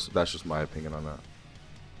that's just my opinion on that.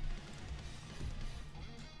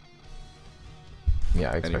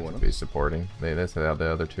 Yeah, I expect it to be supporting. That's how the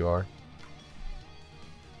other 2 are.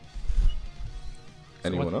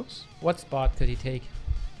 Anyone else? What spot could he take?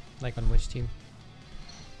 Like on which team?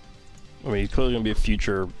 I mean, he's clearly gonna be a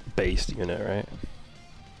future-based unit, right?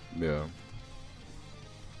 Yeah.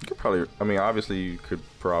 You could probably. I mean, obviously, you could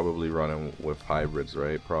probably run him with hybrids,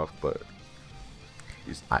 right, Prof? But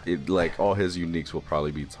like all his uniques will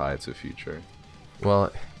probably be tied to future.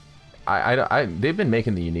 Well, they've been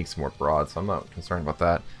making the uniques more broad, so I'm not concerned about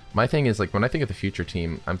that. My thing is, like, when I think of the future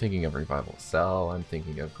team, I'm thinking of Revival Cell, I'm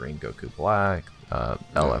thinking of Green Goku Black,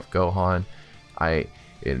 LF Gohan.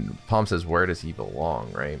 And Palm says, where does he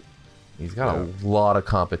belong, right? He's got a lot of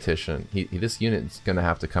competition. This unit's going to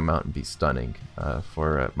have to come out and be stunning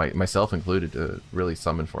for myself included to really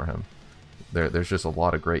summon for him. There's just a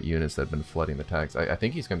lot of great units that have been flooding the tags. I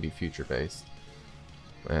think he's going to be future-based.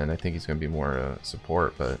 And I think he's going to be more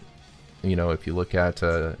support. But, you know, if you look at,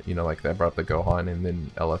 you know, like I brought up the Gohan and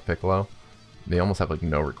then LF Piccolo, they almost have like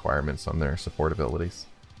no requirements on their support abilities.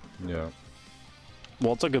 Yeah.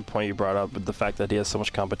 Well, it's a good point you brought up with the fact that he has so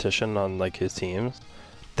much competition on like his teams.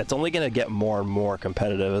 That's only going to get more and more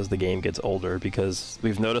competitive as the game gets older, because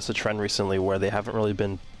we've noticed a trend recently where they haven't really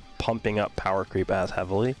been pumping up power creep as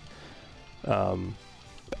heavily.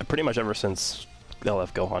 Pretty much ever since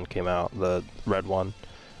LF Gohan came out, the red one,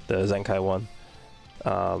 the Zenkai one.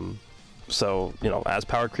 So, you know, as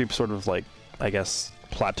power creep sort of like, I guess,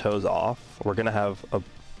 plateaus off, we're going to have a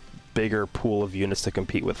bigger pool of units to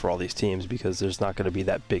compete with for all these teams, because there's not going to be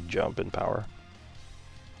that big jump in power.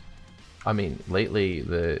 I mean, lately,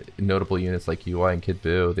 the notable units like UI and Kid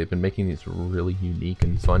Buu, they've been making these really unique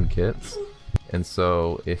and fun kits. And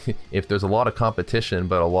so, if there's a lot of competition,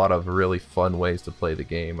 but a lot of really fun ways to play the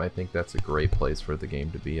game, I think that's a great place for the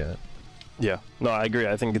game to be at. Yeah, no, I agree.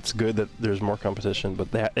 I think it's good that there's more competition,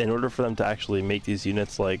 but in order for them to actually make these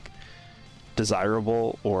units, like,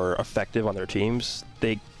 desirable or effective on their teams,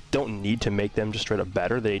 they don't need to make them just straight up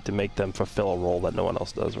better. They need to make them fulfill a role that no one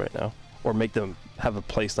else does right now. Or make them have a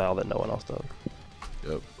play style that no one else does.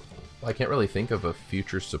 Yep. I can't really think of a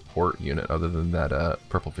future support unit other than that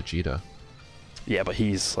Purple Vegeta. Yeah, but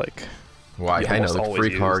he's like... Well, I know, like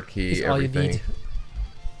free card key, It's all you everything.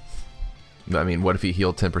 need. I mean, what if he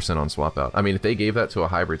healed 10% on swap out? I mean, if they gave that to a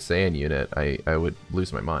hybrid Saiyan unit, I would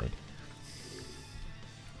lose my mind.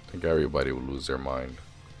 I think everybody would lose their mind.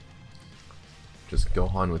 Just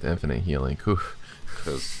Gohan with infinite healing.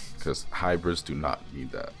 Because hybrids do not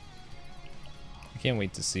need that. I can't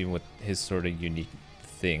wait to see what his sort of unique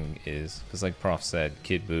thing is, because like Prof said,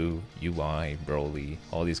 Kid Buu, UI, Broly,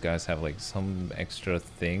 all these guys have like some extra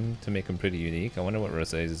thing to make them pretty unique. I wonder what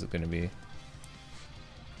Rose's is going to be.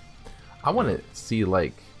 I want to see,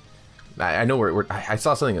 like, I know I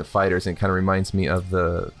saw something in Fighters and it kind of reminds me of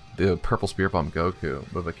the Purple Spirit Bomb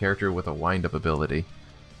Goku with a character with a wind-up ability.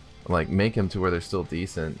 Like, make him to where they're still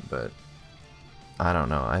decent, but I don't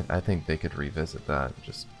know. I think they could revisit that,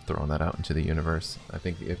 just throwing that out into the universe. I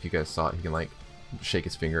think if you guys saw it, he can, like, shake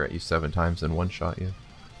his finger at you 7 times and one-shot you.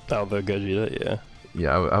 Oh, the Gogeta, yeah.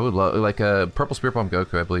 Yeah, I would love, like, a Purple Spirit Bomb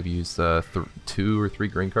Goku, I believe you use 2 or 3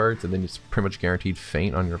 green cards, and then it's pretty much guaranteed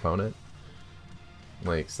faint on your opponent.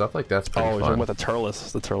 Like, stuff like that's pretty fun. Oh, with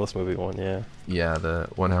the Turles movie one, yeah. Yeah, the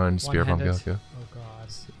one-hand Spirit Bomb Goku. Oh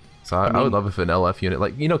god. So I would love if an LF unit,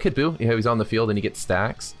 like, you know, Kid Buu, he's on the field and he gets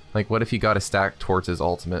stacks. Like, what if he got a stack towards his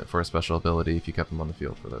ultimate for a special ability if you kept him on the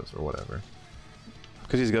field for those or whatever?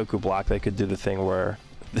 Because he's Goku Black, they could do the thing where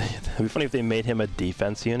it'd be funny if they made him a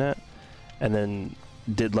defense unit, and then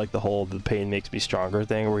did like the pain makes me stronger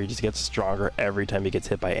thing, where he just gets stronger every time he gets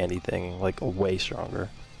hit by anything, like way stronger.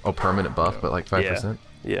 Oh, permanent buff, but like 5%.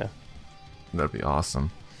 Yeah. That'd be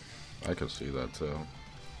awesome. I can see that too.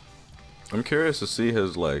 I'm curious to see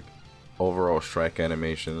his like overall strike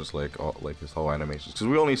animations, like his whole animations, because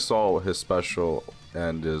we only saw his special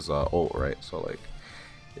and his ult, right? So like,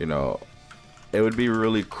 you know, it would be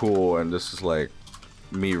really cool, and this is like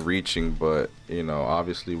me reaching, but you know,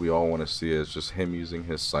 obviously we all want to see is just him using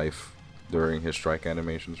his scythe during his strike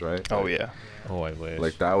animations, right? Oh like, yeah. Oh, I wish.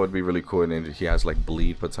 like that would be really cool, and then he has like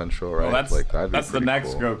bleed potential, right? Well, like that'd be that's the pretty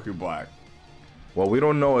next cool. Goku Black. Well, we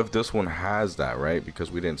don't know if this one has that, right?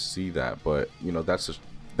 Because we didn't see that, but you know, that's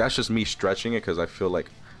just me stretching it, because I feel like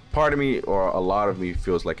part of me or a lot of me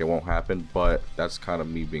feels like it won't happen, but that's kind of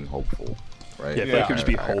me being hopeful, right? Yeah, I feel like you'd just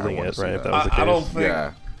be holding wanna it, see right? If that was the I don't case. think.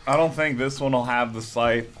 Yeah. I don't think this one will have the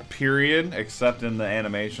scythe, period, except in the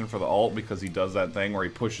animation for the ult, because he does that thing where he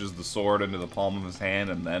pushes the sword into the palm of his hand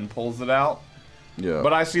and then pulls it out. Yeah.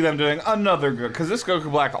 But I see them doing another because this Goku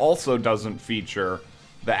Black also doesn't feature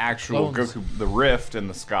the actual Clones. Goku, the rift in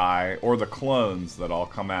the sky, or the clones that all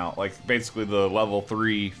come out, like basically the level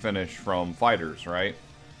 3 finish from Fighters, right?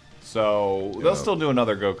 So they'll still do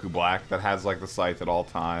another Goku Black that has like the scythe at all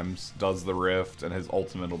times, does the rift, and his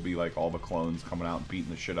ultimate will be like all the clones coming out and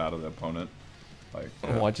beating the shit out of the opponent. Like,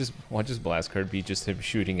 Watch his blast card be just him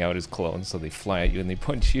shooting out his clones so they fly at you and they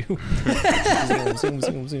punch you. zoom, zoom,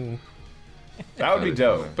 zoom, zoom. that would be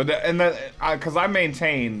dope. But because I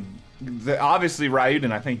maintain that obviously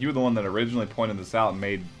Ryuden, I think you were the one that originally pointed this out and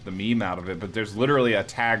made the meme out of it. But there's literally a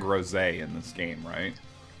tag Rose in this game, right?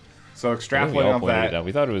 So I think we extrapolating all off pointed it that, out.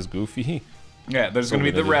 We thought it was goofy. yeah, there's So going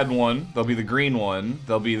to be the limited. red one, there'll be the green one,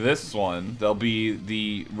 there'll be this one, there'll be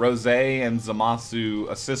the Rose and Zamasu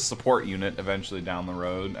assist support unit eventually down the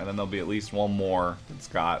road, and then there'll be at least one more that's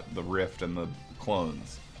got the rift and the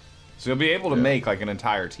clones. So you'll be able to make like an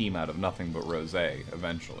entire team out of nothing but Rose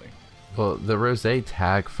eventually. Well, the Rose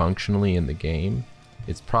tag functionally in the game,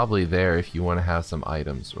 it's probably there if you want to have some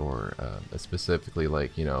items, or specifically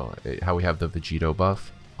like, you know, how we have the Vegito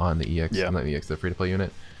buff on the EX, not the EX, the free-to-play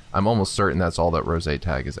unit. I'm almost certain that's all that Rose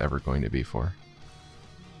tag is ever going to be for.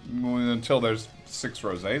 Until there's 6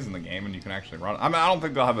 Rosés in the game and you can actually run. I mean, I don't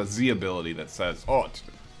think they'll have a Z ability that says, oh,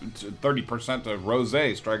 it's 30% of Rose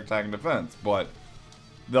strike, attack, and defense, but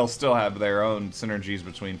they'll still have their own synergies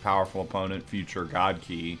between powerful opponent, future, God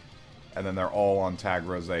Key, and then they're all on tag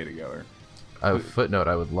Rose together. A footnote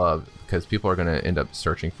I would love, because people are going to end up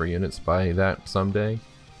searching for units by that someday,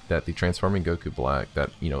 that the Transforming Goku Black that,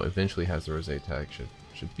 you know, eventually has the Rose tag should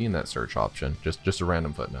be in that search option. Just a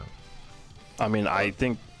random footnote. I mean, I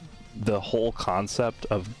think the whole concept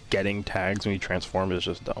of getting tags when you transform is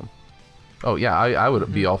just dumb. Oh yeah, I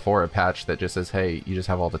would be all for a patch that just says, hey, you just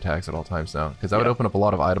have all the tags at all times now, because that would open up a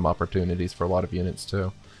lot of item opportunities for a lot of units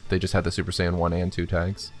too. They just had the Super Saiyan 1 and 2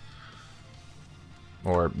 tags.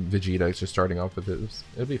 Or Vegeta just starting off with it.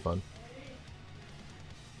 It'd be fun.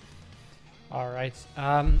 All right.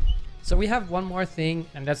 So we have one more thing,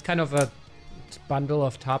 and that's kind of a bundle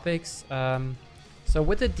of topics. So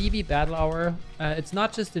with the DB Battle Hour, it's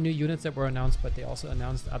not just the new units that were announced, but they also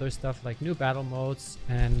announced other stuff like new battle modes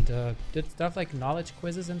and did stuff like knowledge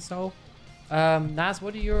quizzes and so. Nas,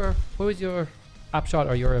 what was your upshot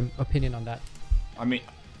or your opinion on that? I mean,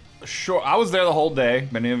 sure, I was there the whole day.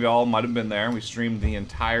 Many of y'all might have been there. We streamed the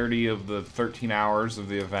entirety of the 13 hours of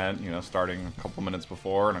the event, you know, starting a couple minutes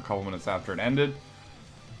before and a couple minutes after it ended.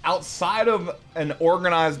 Outside of an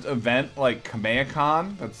organized event like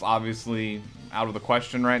Kamehacon, that's obviously out of the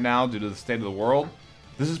question right now due to the state of the world,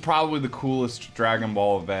 this is probably the coolest Dragon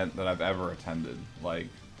Ball event that I've ever attended. Like,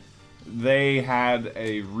 they had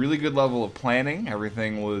a really good level of planning.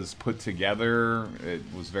 Everything was put together. It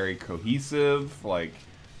was very cohesive. Like,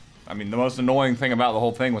 I mean, the most annoying thing about the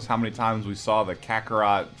whole thing was how many times we saw the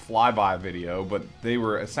Kakarot flyby video, but they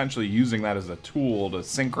were essentially using that as a tool to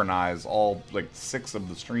synchronize all, like, 6 of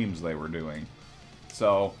the streams they were doing.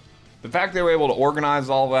 So, the fact they were able to organize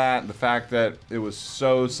all that, the fact that it was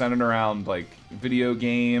so centered around, like, video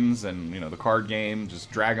games and, you know, the card game, just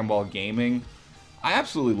Dragon Ball gaming, I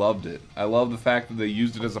absolutely loved it. I love the fact that they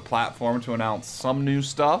used it as a platform to announce some new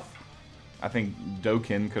stuff. I think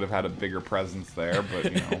Dokkan could have had a bigger presence there, but,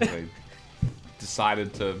 you know, they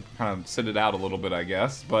decided to kind of sit it out a little bit, I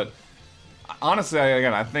guess. But honestly,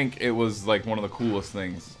 I think it was like one of the coolest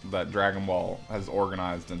things that Dragon Ball has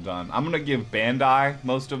organized and done. I'm going to give Bandai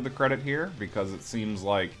most of the credit here because it seems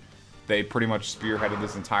like they pretty much spearheaded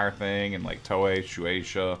this entire thing, and like Toei,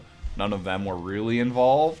 Shueisha, none of them were really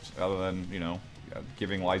involved other than, you know,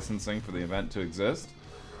 giving licensing for the event to exist.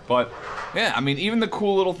 But yeah, I mean, even the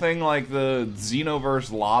cool little thing like the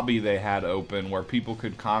Xenoverse lobby they had open where people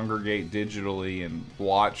could congregate digitally and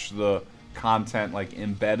watch the content like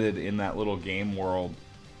embedded in that little game world,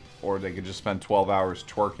 or they could just spend 12 hours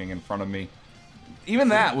twerking in front of me. Even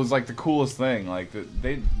that was like the coolest thing. Like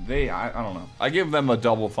I don't know. I give them a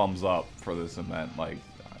double thumbs up for this event. Like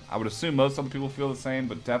I would assume most other people feel the same,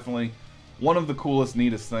 but definitely one of the coolest,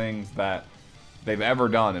 neatest things that they've ever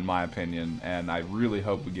done, in my opinion. And I really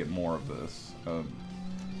hope we get more of this.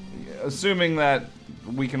 Assuming that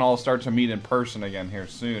we can all start to meet in person again here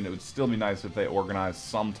soon, it would still be nice if they organized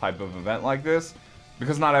some type of event like this,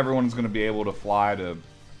 because not everyone's going to be able to fly to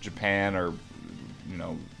Japan or, you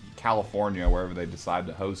know, California, wherever they decide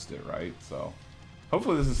to host it, right? So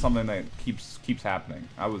hopefully this is something that keeps happening.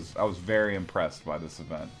 I was very impressed by this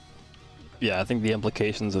event. Yeah, I think the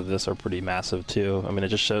implications of this are pretty massive too. I mean, it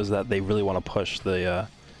just shows that they really want to push the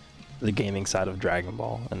gaming side of Dragon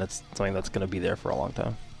Ball, and it's something that's going to be there for a long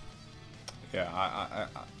time. Yeah,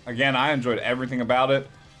 again, I enjoyed everything about it.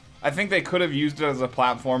 I think they could have used it as a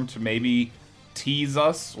platform to maybe tease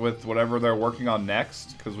us with whatever they're working on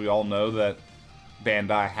next, because we all know that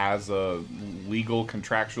Bandai has a legal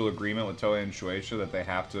contractual agreement with Toei and Shueisha that they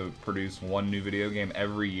have to produce one new video game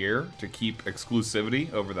every year to keep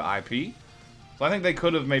exclusivity over the IP. So I think they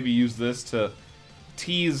could have maybe used this to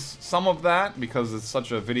tease some of that, because it's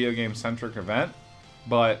such a video game centric event,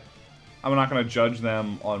 but I'm not going to judge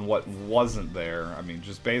them on what wasn't there. I mean,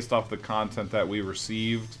 just based off the content that we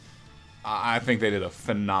received, I think they did a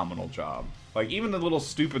phenomenal job. Like, even the little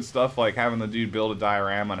stupid stuff like having the dude build a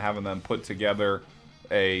diorama and having them put together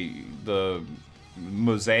the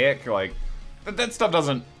mosaic, like, that stuff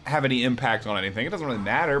doesn't have any impact on anything. It doesn't really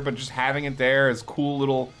matter, but just having it there as cool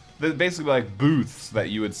little, basically like booths that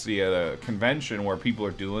you would see at a convention where people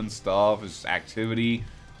are doing stuff, it's activity.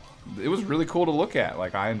 It was really cool to look at.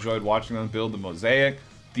 Like, I enjoyed watching them build the mosaic,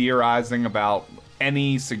 theorizing about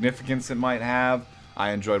any significance it might have.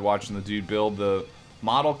 I enjoyed watching the dude build the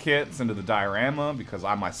model kits into the diorama, because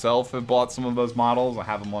I myself have bought some of those models. I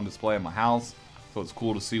have them on display in my house, so it's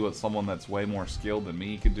cool to see what someone that's way more skilled than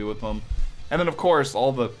me could do with them. And then, of course,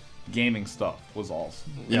 all the gaming stuff was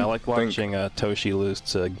awesome. Yeah, I like watching Toshi lose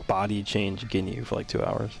to body change Ginyu for like 2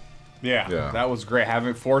 hours. Yeah, that was great.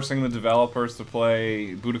 Forcing the developers to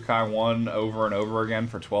play Budokai 1 over and over again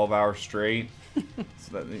for 12 hours straight.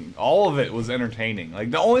 So all of it was entertaining. Like,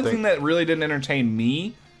 the only thing that really didn't entertain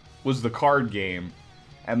me was the card game,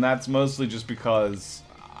 and that's mostly just because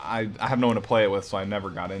I have no one to play it with, so I never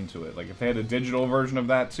got into it. Like, if they had a digital version of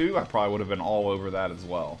that too, I probably would have been all over that as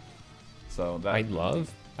well. So that I'd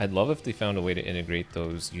love if they found a way to integrate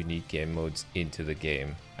those unique game modes into the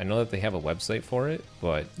game. I know that they have a website for it,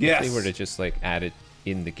 but if they were to just like add it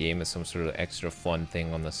in the game as some sort of extra fun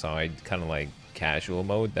thing on the side, kind of like casual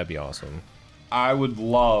mode, that'd be awesome. I would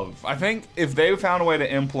love. I think if they found a way to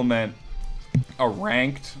implement a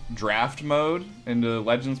ranked draft mode into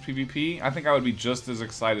Legends PvP, I think I would be just as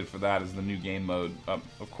excited for that as the new game mode.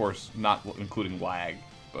 Of course, not including lag,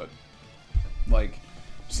 but like,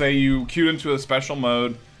 say you queued into a special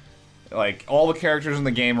mode, like, all the characters in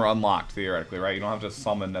the game are unlocked theoretically, right? You don't have to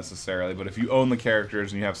summon necessarily, but if you own the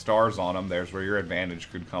characters and you have stars on them, there's where your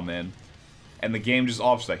advantage could come in. And the game just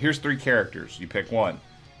offset. Here's 3 characters. You pick one.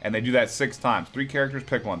 And they do that 6 times. 3 characters,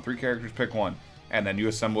 pick one. 3 characters, pick one. And then you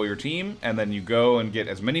assemble your team, and then you go and get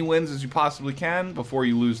as many wins as you possibly can before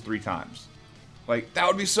you lose 3 times. Like, that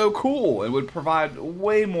would be so cool. It would provide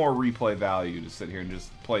way more replay value to sit here and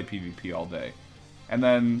just play PvP all day. And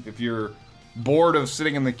then if you're bored of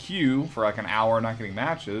sitting in the queue for like an hour and not getting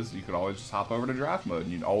matches, you could always just hop over to draft mode,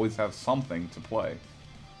 and you'd always have something to play.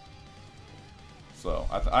 So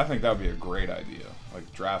I think that would be a great idea.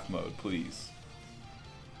 Like, draft mode, please.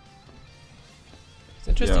 It's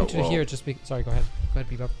interesting to hear. Sorry, go ahead. Go ahead,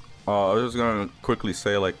 Bebop. I was just gonna quickly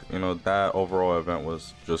say, like, you know, that overall event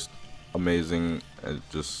was just amazing. It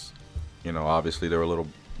just, you know, obviously there were little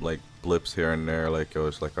like blips here and there. Like, it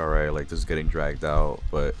was like, all right, like, this is getting dragged out,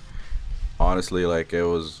 but honestly, like, it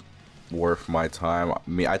was worth my time.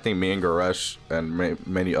 I think me and Goresh and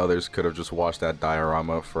many others could have just watched that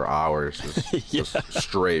diorama for hours, just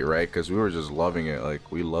straight, right? Because we were just loving it.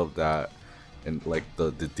 Like, we loved that, and like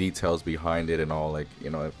the details behind it and all. Like, you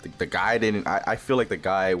know, if the guy didn't, I feel like the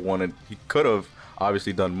guy he could have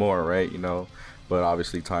obviously done more, right? You know, but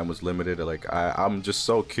obviously time was limited. Like, I'm just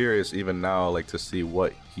so curious even now, like, to see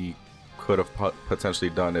what he could have potentially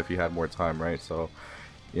done if he had more time, right? So,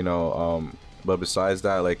 you know, but besides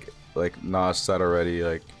that, like Nas said already,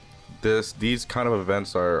 like, these kind of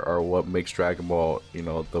events are what makes Dragon Ball, you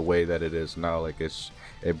know, the way that it is now. Like, it's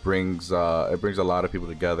it brings a lot of people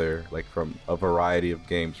together, like from a variety of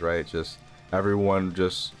games, right? Just everyone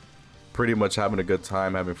just pretty much having a good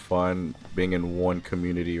time, having fun, being in one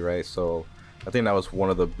community, right? So I think that was one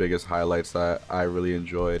of the biggest highlights that I really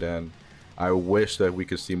enjoyed, and I wish that we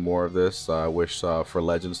could see more of this. I wish for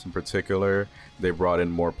Legends in particular, they brought in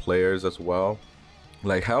more players as well.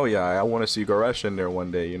 Like, hell yeah, I want to see Goresh in there one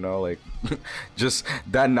day, you know? Like, just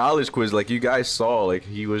that knowledge quiz, like you guys saw, like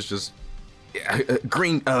he was just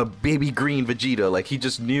green, baby green Vegeta. Like, he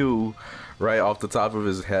just knew right off the top of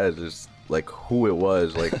his head just like who it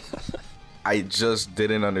was. Like, I just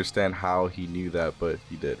didn't understand how he knew that, but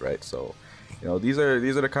he did, right? So, you know, these are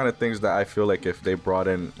the kind of things that I feel like if they brought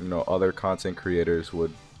in, you know, other content creators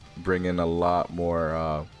would bring in a lot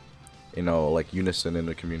more, you know, like unison in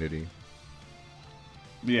the community.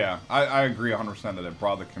 Yeah, I agree 100% that it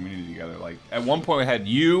brought the community together. Like, at one point we had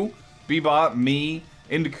you, Bebop, me,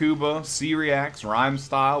 Indakuba, C-Reacts, Rhyme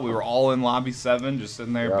Style. We were all in Lobby 7 just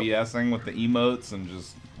sitting there BSing with the emotes and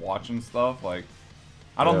just watching stuff. Like,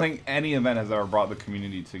 I don't think any event has ever brought the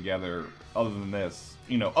community together other than this.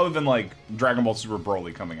 You know, other than, like, Dragon Ball Super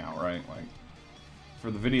Broly coming out, right? Like,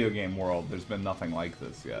 for the video game world, there's been nothing like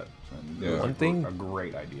this yet. And it was a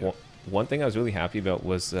great idea. Well, one thing I was really happy about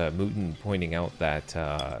was Mutin pointing out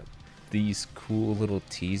that these cool little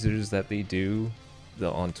teasers that they do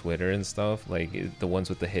on Twitter and stuff, like the ones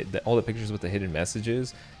with all the pictures with the hidden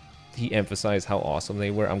messages, he emphasized how awesome they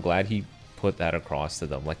were. I'm glad he put that across to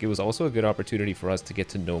them. Like, it was also a good opportunity for us to get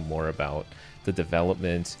to know more about the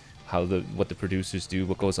development, what the producers do,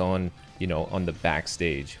 what goes on, you know, on the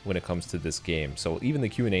backstage when it comes to this game. So even the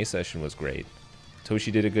Q&A session was great.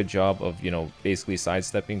 Toshi did a good job of, you know, basically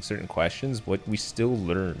sidestepping certain questions, but we still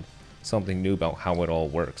learned something new about how it all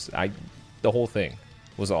works. The whole thing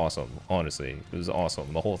was awesome, honestly. It was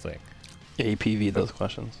awesome, the whole thing. APV those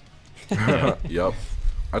questions. Yep.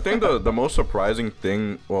 I think the most surprising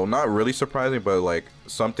thing, well, not really surprising, but like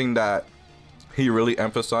something that he really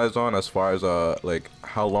emphasized on as far as like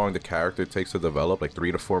how long the character takes to develop, like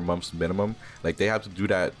 3 to 4 months minimum. Like, they have to do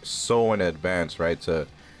that so in advance, right, to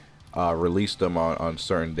release them on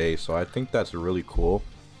certain days. So I think that's really cool,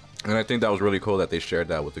 and I think that was really cool that they shared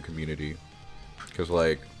that with the community, because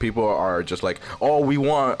like people are just like, oh, we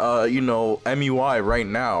want you know, MUI right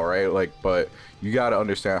now, right? Like, but you got to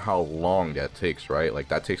understand how long that takes, right? Like,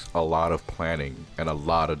 that takes a lot of planning and a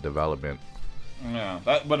lot of development. Yeah,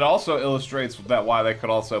 but it also illustrates that why they could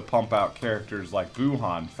also pump out characters like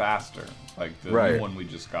Buhan faster, like the new one we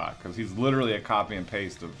just got, because he's literally a copy and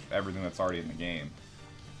paste of everything that's already in the game.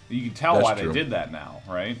 You can tell why they did that now,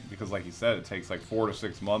 right? Because like you said, it takes like 4 to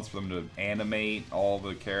 6 months for them to animate all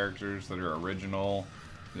the characters that are original,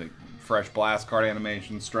 like fresh blast card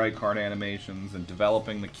animations, strike card animations, and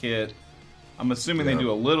developing the kit. I'm assuming they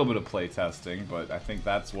do a little bit of play testing, but I think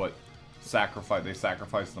that's what they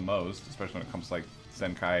sacrifice the most, especially when it comes to like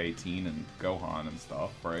Zenkai 18 and Gohan and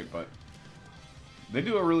stuff, right? But they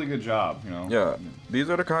do a really good job, you know? Yeah, these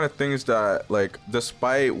are the kind of things that, like,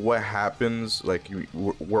 despite what happens, like,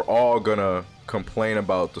 we're all gonna complain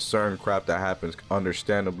about the certain crap that happens,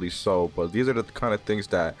 understandably so, but these are the kind of things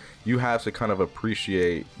that you have to kind of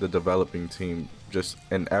appreciate the developing team just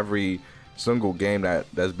in every single game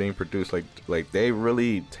that's being produced. Like they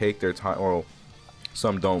really take their time, or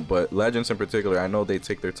some don't, but Legends in particular, I know they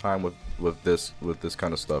take their time with this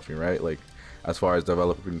kind of stuff, right? Like, as far as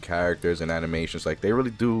developing characters and animations, like, they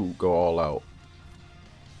really do go all out.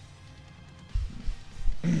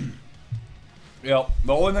 Yep.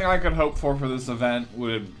 The only thing I could hope for this event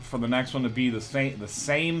would, for the next one to be the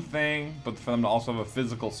same thing, but for them to also have a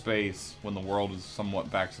physical space when the world is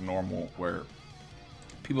somewhat back to normal, where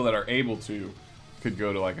people that are able to could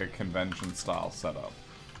go to like a convention style setup.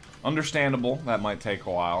 Understandable, that might take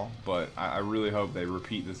a while, but I really hope they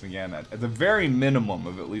repeat this again at the very minimum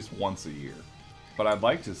of at least once a year. But I'd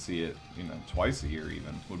like to see it, you know, twice a year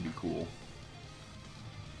even, would be cool.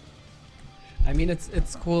 I mean,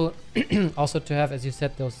 it's cool also to have, as you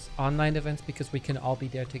said, those online events, because we can all be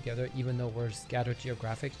there together, even though we're scattered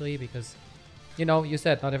geographically, because, you know, you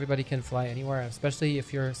said not everybody can fly anywhere, especially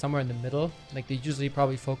if you're somewhere in the middle. Like, they usually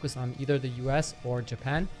probably focus on either the US or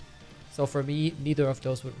Japan. So for me, neither of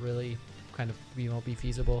those would really kind of, you know, be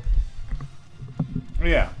feasible.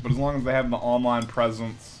 Yeah, but as long as they have the online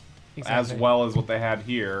presence as well as what they had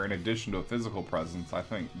here, in addition to a physical presence, I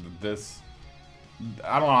think that this,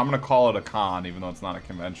 I don't know, I'm going to call it a con, even though it's not a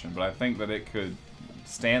convention, but I think that it could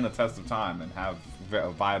stand the test of time and have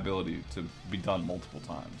a viability to be done multiple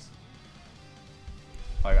times.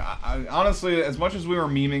 Like, I honestly, as much as we were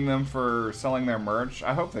memeing them for selling their merch,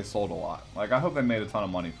 I hope they sold a lot. Like, I hope they made a ton of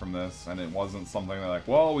money from this, and it wasn't something they're like,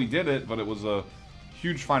 well, we did it, but it was a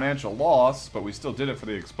huge financial loss, but we still did it for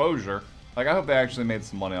the exposure. Like, I hope they actually made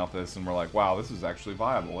some money off this and we're like, wow, this is actually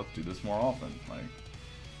viable. Let's do this more often. Like,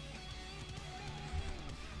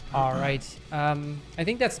 All right. I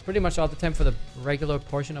think that's pretty much all the time for the regular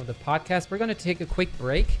portion of the podcast. We're going to take a quick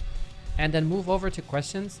break and then move over to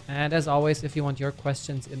questions. And as always, if you want your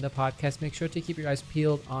questions in the podcast, make sure to keep your eyes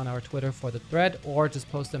peeled on our Twitter for the thread, or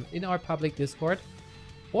just post them in our public Discord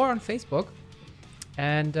or on Facebook.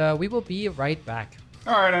 And we will be right back.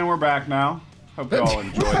 all right, and we're back now. Hope you all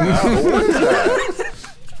enjoyed that.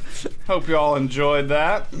 Hope you all enjoyed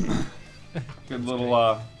that. Good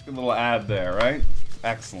little ad there, right?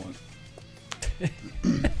 Excellent.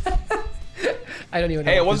 I don't even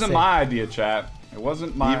know Hey, it what to wasn't say. my idea, chat. It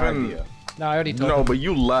wasn't my idea. No, I already told No, him. but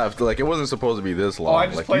you left. Like, it wasn't supposed to be this long. Oh, I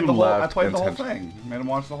just like, played you the whole. I left played the whole intention- thing. Made him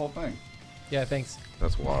watch the whole thing. Yeah, thanks.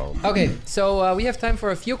 That's wild. Okay, so we have time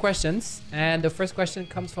for a few questions, and the first question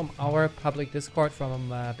comes from our public Discord from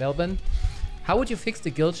Belbin. How would you fix the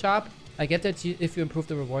guild shop? I get that if you improve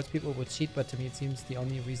the rewards, people would cheat, but to me it seems the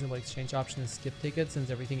only reasonable exchange option is skip tickets, since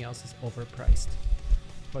everything else is overpriced.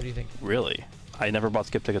 What do you think? Really? I never bought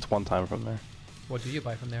skip tickets one time from there. What do you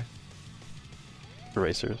buy from there?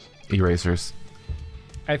 Erasers. Erasers.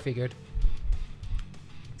 I figured.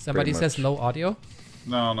 Somebody Pretty says much. low audio.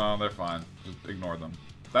 No, they're fine. Just ignore them.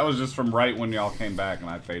 That was just from right when y'all came back, and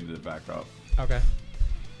I faded it back up. Okay.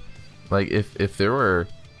 Like if there were,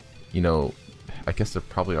 you know, I guess there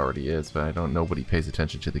probably already is, but I don't. Nobody pays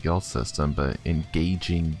attention to the guild system. But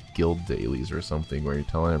engaging guild dailies or something where you're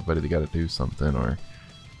telling everybody they got to do something, or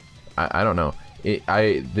I don't know.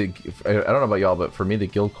 I don't know about y'all, but for me the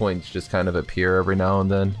guild coins just kind of appear every now and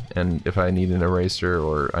then. And if I need an eraser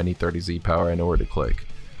or I need 30Z power, I know where to click.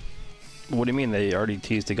 What do you mean they already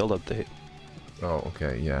teased a guild update? Oh,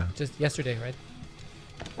 okay, yeah. Just yesterday, right?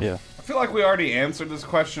 Yeah. I feel like we already answered this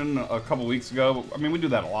question a couple weeks ago. I mean, we do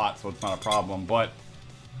that a lot, so it's not a problem. But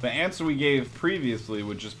the answer we gave previously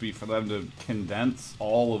would just be for them to condense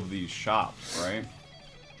all of these shops, right?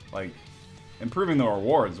 Like, improving the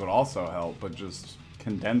rewards would also help, but just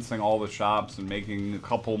condensing all the shops and making a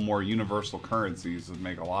couple more universal currencies would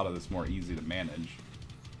make a lot of this more easy to manage.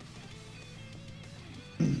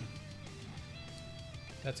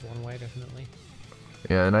 That's one way, definitely.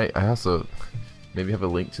 Yeah, and I also maybe have a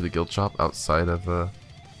link to the guild shop outside of the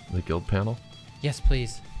guild panel. Yes,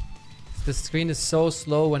 please. The screen is so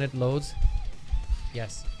slow when it loads.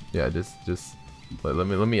 Yes. Yeah, just let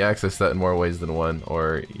me access that in more ways than one,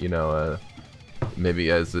 or you know,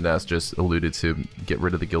 maybe as the Nas just alluded to, get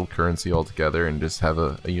rid of the guild currency altogether and just have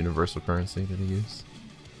a universal currency to use.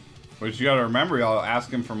 But you gotta remember, y'all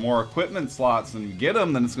asking for more equipment slots and you get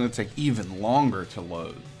them, then it's gonna take even longer to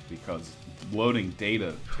load, because loading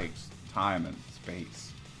data takes time and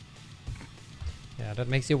space. Yeah, that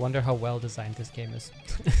makes you wonder how well designed this game is.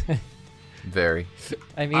 Very.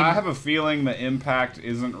 I mean, I have a feeling the impact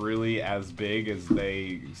isn't really as big as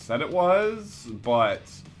they said it was, but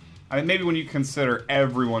I mean, maybe when you consider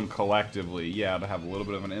everyone collectively, yeah, to have a little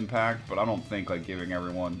bit of an impact, but I don't think like giving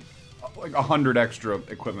everyone like 100 extra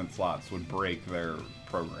equipment slots would break their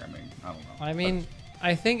programming. I don't know. I mean,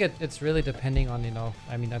 I think it's really depending on, you know,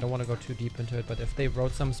 I mean, I don't want to go too deep into it, but if they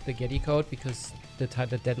wrote some spaghetti code because the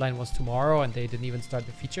deadline was tomorrow and they didn't even start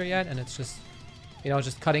the feature yet, and it's just, you know,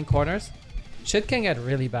 just cutting corners, shit can get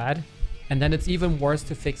really bad. And then it's even worse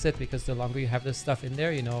to fix it, because the longer you have this stuff in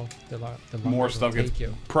there, you know, the longer More it'll stuff take gets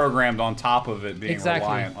you. programmed on top of it, being Exactly.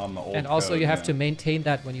 reliant on the old And also code, you have yeah. to maintain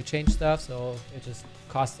that when you change stuff, so it just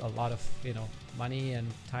costs a lot of, you know, money and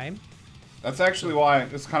time. That's actually why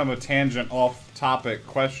it's kind of a tangent off-topic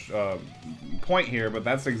point here, but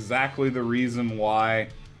that's exactly the reason why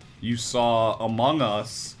you saw Among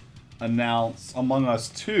Us announce Among Us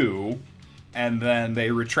 2, and then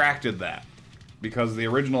they retracted that. Because the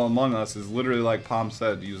original Among Us is literally, like Palm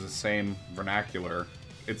said, to use the same vernacular.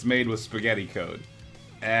 It's made with spaghetti code.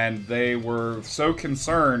 And they were so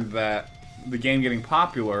concerned that the game getting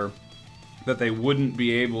popular that they wouldn't be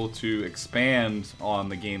able to expand on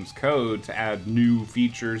the game's code to add new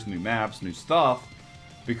features, new maps, new stuff,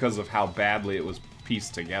 because of how badly it was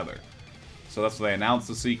pieced together. So that's why they announced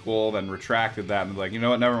the sequel, then retracted that, and like, you know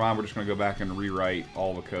what, never mind, we're just going to go back and rewrite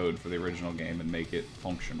all the code for the original game and make it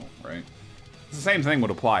functional, right? The same thing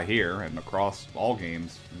would apply here and across all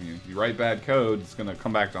games. I mean, if you write bad code, it's going to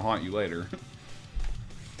come back to haunt you later.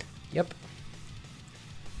 Yep.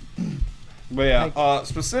 But yeah,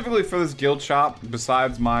 specifically for this guild shop,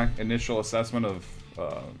 besides my initial assessment of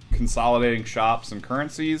consolidating shops and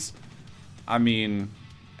currencies, I mean,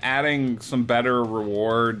 adding some better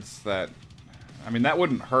rewards that, I mean, that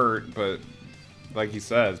wouldn't hurt, but like he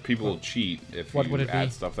says, people will cheat if What you would it add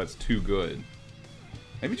be? stuff that's too good.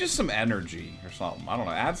 Maybe just some energy or something. I don't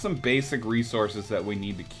know. Add some basic resources that we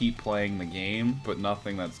need to keep playing the game, but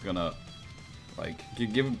nothing that's gonna, like,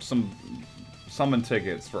 give some summon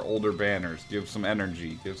tickets for older banners. Give some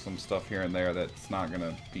energy. Give some stuff here and there that's not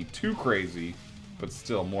gonna be too crazy, but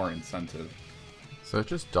still more incentive. So it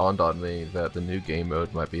just dawned on me that the new game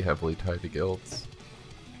mode might be heavily tied to guilds.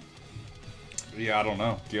 Yeah, I don't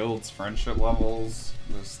know. Guilds, friendship levels.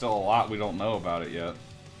 There's still a lot we don't know about it yet.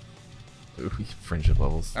 Ooh, friendship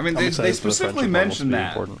levels. I mean, I'm they excited for the specifically friendship levels to mentioned be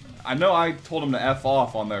that. important. I know I told them to F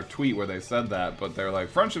off on their tweet where they said that, but they're like,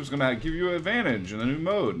 friendship's going to give you an advantage in the new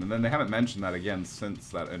mode. And then they haven't mentioned that again since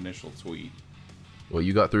that initial tweet. Well,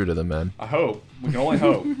 you got through to them, man. I hope. We can only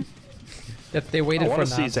hope. That they I waited for want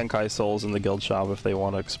to see now. Zenkai Souls in the guild shop if they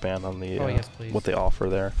want to expand on the Oh, yes, please. what they offer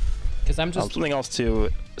there. Because I'm just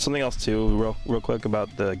Something else too, real quick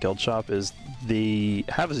about the guild shop is they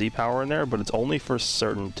have Z power in there, but it's only for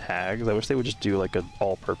certain tags. I wish they would just do like an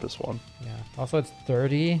all-purpose one. yeah. Also, it's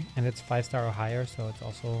 30 and it's 5-star or higher, so it's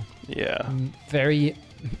also Yeah. very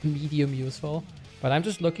medium useful. But I'm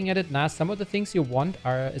just looking at it now. Some of the things you want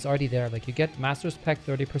is already there. Like you get Masters Pack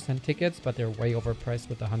 30% tickets, but they're way overpriced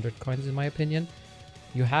with 100 coins in my opinion.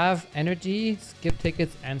 You have energy, skip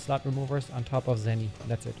tickets, and slot removers on top of Zenny.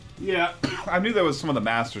 That's it. Yeah, I knew there was some of the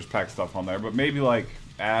Masters Pack stuff on there, but maybe like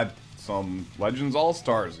add some Legends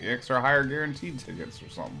All-Stars, the extra higher guaranteed tickets or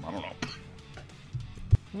something. I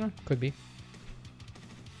don't know. Could be.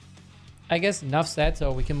 I guess enough said,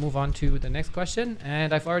 so we can move on to the next question.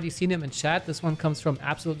 And I've already seen him in chat. This one comes from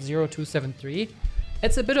Absolute0273.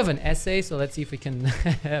 It's a bit of an essay, so let's see if we can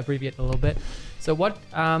abbreviate a little bit. So what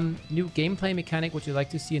new gameplay mechanic would you like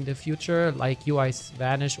to see in the future, like UI's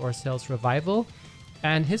Vanish or Cell's Revival?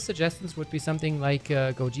 And his suggestions would be something like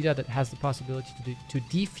Gogeta that has the possibility to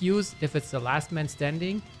defuse if it's the last man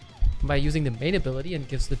standing by using the main ability and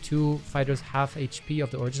gives the two fighters half HP of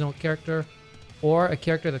the original character, or a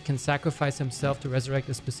character that can sacrifice himself to resurrect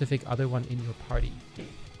a specific other one in your party.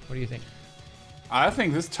 What do you think? I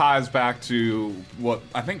think this ties back to what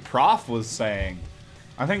I think Prof was saying.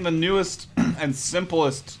 I think the newest and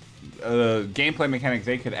simplest gameplay mechanic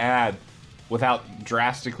they could add without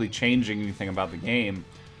drastically changing anything about the game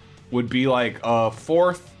would be like a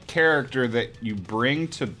fourth character that you bring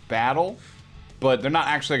to battle, but they're not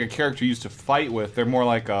actually like a character you used to fight with. They're more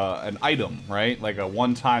like an item, right? Like a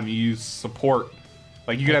one-time use support.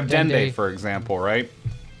 Like you could have Dende, for example, right?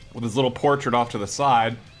 With his little portrait off to the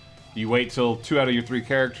side. You wait till 2 out of your 3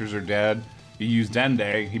 characters are dead. You use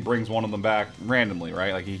Dende. He brings one of them back randomly,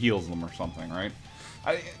 right? Like he heals them or something, right?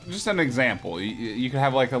 Just an example. You could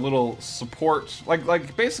have like a little support,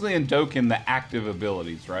 like basically in Dokkan, the active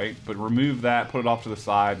abilities, right? But remove that, put it off to the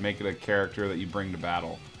side, make it a character that you bring to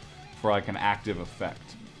battle for like an active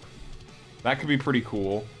effect. That could be pretty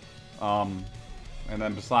cool. And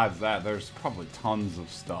then besides that, there's probably tons of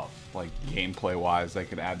stuff, like gameplay-wise, they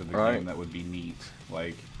could add to the game that would be neat.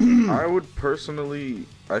 Like, I would personally,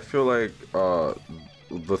 I feel like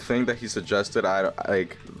the thing that he suggested,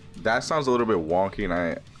 that sounds a little bit wonky,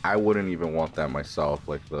 and I wouldn't even want that myself.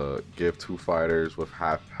 Like the give 2 fighters with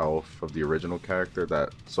half health of the original character.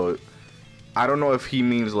 So I don't know if he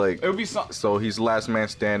means like it would be so he's last man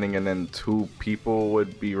standing, and then 2 people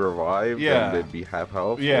would be revived, yeah, and they'd be half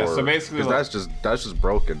health. Yeah, so basically, like, that's just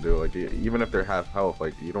broken, dude. Like even if they're half health,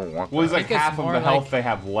 like you don't want. Well, that. it's like half of the health they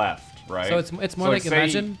have left. Right. So it's more like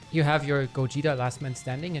imagine you have your Gogeta last man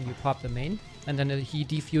standing and you pop the main, and then he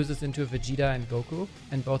defuses into Vegeta and Goku,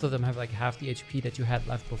 and both of them have like half the HP that you had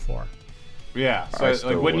left before. Yeah, so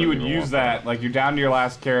like when you would use that, like you're down to your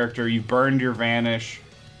last character, you burned your Vanish,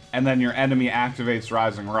 and then your enemy activates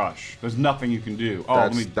Rising Rush. There's nothing you can do. Oh,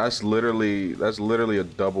 that's literally a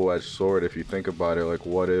double-edged sword if you think about it. Like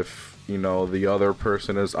what if, you know, the other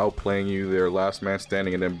person is outplaying you, they're last man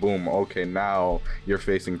standing, and then boom, okay, now you're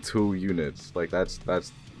facing 2 units. Like that's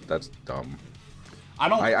dumb.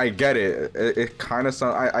 I get it. It kind of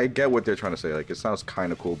sounds. I get what they're trying to say. Like it sounds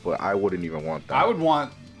kind of cool, but I wouldn't even want that. I would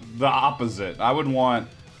want the opposite. I would want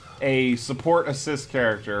a support assist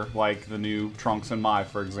character like the new Trunks and Mai,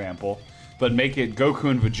 for example, but make it Goku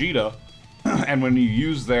and Vegeta, and when you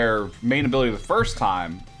use their main ability the first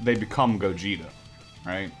time, they become Gogeta.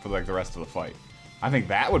 Right, for like the rest of the fight. I think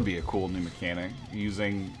that would be a cool new mechanic,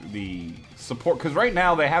 using the support, because right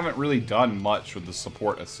now they haven't really done much with the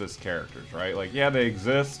support assist characters, right? Like, yeah, they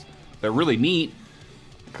exist, they're really neat,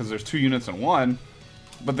 because there's 2 units in one,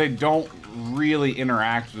 but they don't really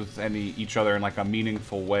interact with each other in like a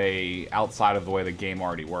meaningful way outside of the way the game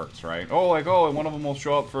already works, right? Oh, like, one of them will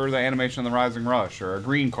show up for the animation of the Rising Rush, or a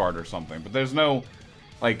green card or something, but there's no,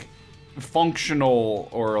 like, functional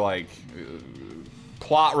or like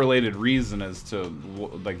plot related reason as to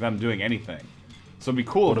like them doing anything. So it'd be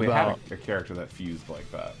cool What if we about- had a character that fused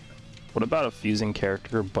like that. What about a fusing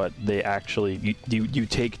character, but they actually you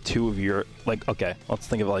take two of your like? Okay, let's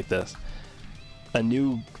think of it like this: a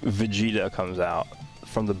new Vegeta comes out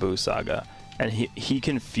from the Buu saga, and he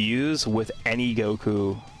can fuse with any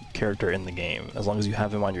Goku character in the game as long as you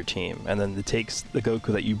have him on your team, and then it takes the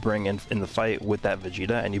Goku that you bring in the fight with that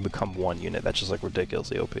Vegeta, and you become one unit. That's just like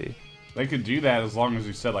ridiculously OP. They could do that as long as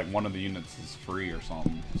you said like one of the units is free or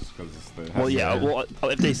something. Just because Well, yeah. Well,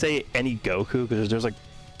 if they say any Goku, because there's like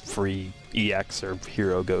free EX or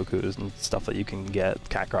Hero Gokus and stuff that you can get.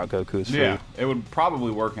 Kakarot Gokus free. Yeah, it would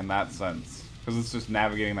probably work in that sense because it's just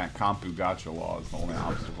navigating that Kompu Gacha law is the only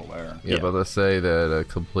obstacle there. Yeah, Yeah. but let's say that a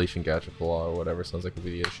completion gacha law or whatever sounds like would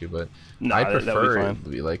be the issue, but No, I that would be prefer fine. it to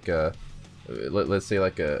be like let's say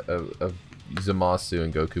like a Zamasu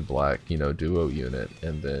and Goku Black, duo unit,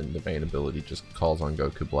 and then the main ability just calls on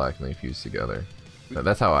Goku Black and they fuse together.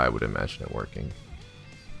 That's how I would imagine it working.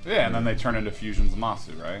 Yeah, and then they turn into Fusion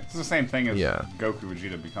Zamasu, right? It's the same thing as Yeah. Goku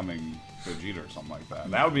Vegeta becoming Vegeta or something like that.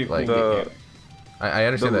 That would be a cool Like mechanic. I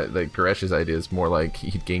understand that like Goresh's idea is more like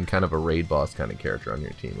he'd gain kind of a raid boss kind of character on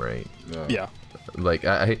your team, right? Yeah. Like,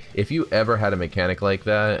 if you ever had a mechanic like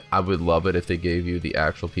that, I would love it if they gave you the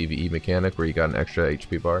actual PvE mechanic where you got an extra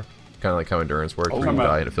HP bar. Kind of like how Endurance works, where you come on.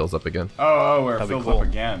 die and it fills up again. Oh, where it That'd be fills cool. up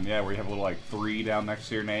again. Yeah, where you have a little like 3 down next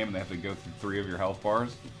to your name and they have to go through 3 of your health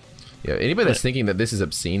bars. Yeah, anybody that's thinking that this is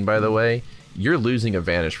obscene, by the way, you're losing a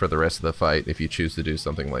vanish for the rest of the fight if you choose to do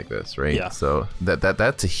something like this, right? Yeah. So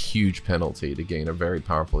that's a huge penalty to gain a very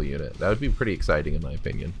powerful unit. That would be pretty exciting in my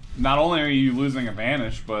opinion. Not only are you losing a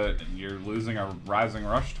Vanish, but you're losing a Rising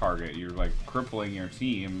Rush target. You're like crippling your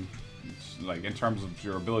team, like in terms of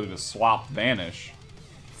your ability to swap Vanish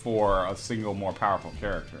for a single more powerful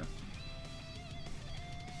character.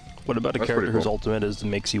 What about a That's character pretty whose cool. ultimate is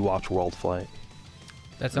makes you watch World Flight?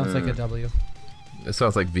 That sounds like a W. It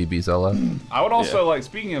sounds like VB Zella. I would also like,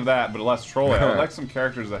 speaking of that, but less trolling, I would like some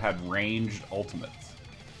characters that had ranged ultimates.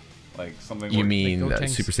 Like something You where- mean Gotenks.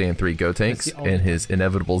 Super Saiyan 3 Gotenks the only and his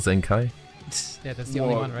inevitable Zenkai? Yeah, that's the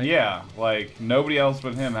only one, right? Yeah, like nobody else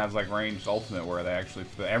but him has like ranged ultimate where they actually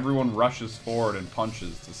everyone rushes forward and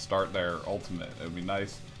punches to start their ultimate. It would be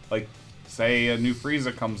nice. Like say a new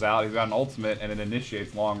Frieza comes out, he's got an ultimate and it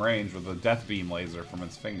initiates long range with a death beam laser from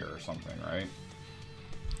its finger or something, right?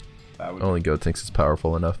 That would Only Gotenks is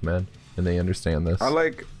powerful enough, man, and they understand this. I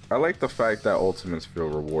like the fact that ultimates feel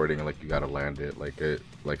rewarding and like you gotta land it.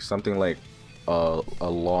 Like something like a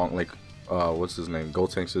long what's his name?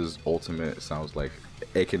 Gotenks' ultimate sounds like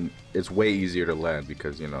it's way easier to land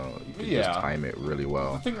because you can Yeah. just time it really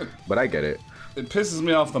well. I think that But I get it. it pisses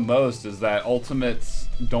me off the most is that ultimates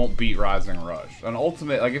don't beat Rising Rush. An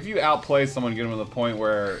ultimate, like if you outplay someone, get them to the point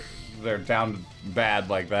where they're down bad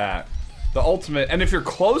like that, the ultimate, and if you're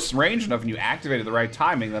close range enough and you activate at the right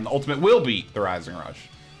timing, then the ultimate will beat the Rising Rush.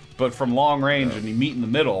 But from long range and you meet in the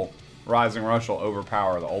middle, Rising Rush will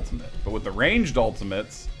overpower the ultimate. But with the ranged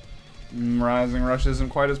ultimates, Rising Rush isn't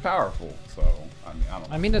quite as powerful. So, I mean, I don't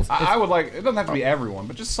know. I mean, it's- I would like, it doesn't have to be everyone,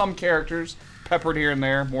 but just some characters peppered here and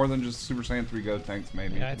there, more than just Super Saiyan 3 Gotenks,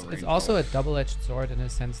 maybe. Yeah, it's also a double-edged sword in a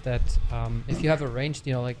sense that if you have a ranged,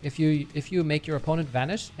 like if you make your opponent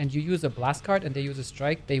vanish and you use a blast card and they use a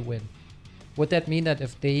strike, they win. Would that mean that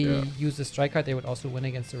if they use a strike card, they would also win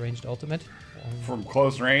against the ranged ultimate? From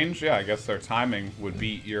close range, yeah, I guess their timing would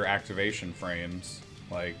beat your activation frames.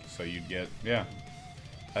 Like, so you'd get, yeah.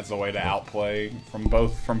 That's a way to outplay from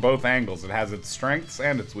both angles. It has its strengths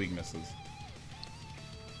and its weaknesses.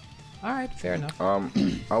 All right, fair enough.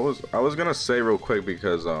 I was gonna say real quick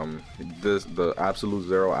because the Absolute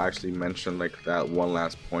Zero actually mentioned like that one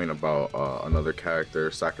last point about another character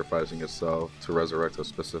sacrificing itself to resurrect a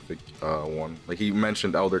specific one. Like he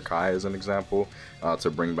mentioned Elder Kai as an example to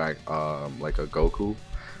bring back like a Goku.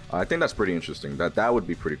 I think that's pretty interesting. That would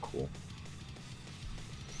be pretty cool.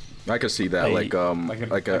 I could see that Like an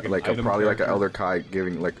like a item probably like an character? Elder Kai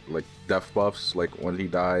giving like death buffs. Like when he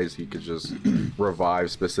dies, he could just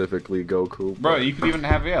revive specifically Goku. Bro, but- you could even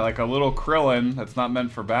have, like a little Krillin that's not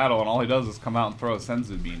meant for battle, and all he does is come out and throw a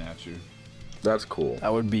Senzu Bean at you. That's cool.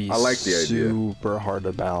 That would be I like the idea. super hard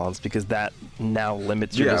to balance because that now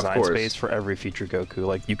limits your Yeah, of design course. space for every future Goku.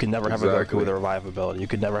 Like you can never have a Goku Exactly. with a revive ability. You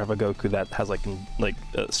could never have a Goku that has like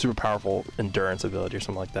a super powerful endurance ability or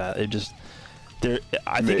something like that. It just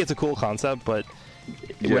I think it's a cool concept, but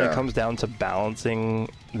when it Yeah. comes down to balancing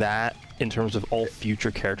that in terms of all future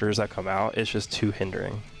characters that come out, it's just too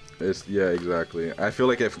hindering. Yeah, exactly. I feel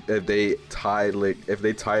like if they tied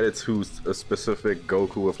it to a specific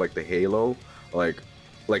Goku with like the Halo, like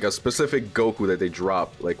like a specific Goku that they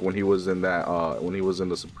dropped, like when he was in that when he was in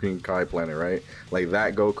the Supreme Kai planet, right? Like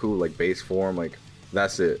that Goku, like base form, like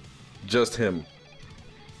that's it, just him.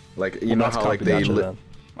 Like you know how like they.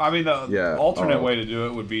 I mean, the Yeah, alternate way to do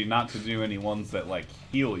it would be not to do any ones that like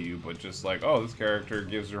heal you, but just like, oh, this character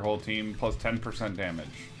gives your whole team plus 10% damage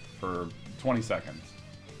for 20 seconds.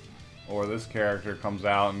 Or this character comes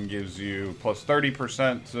out and gives you plus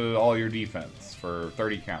 30% to all your defense for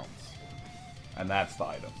 30 counts. And that's the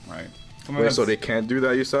item, right? Wait, so they can't do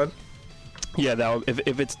that, you said? Yeah, now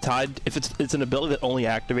if it's tied, if it's an ability that only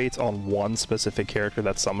activates on one specific character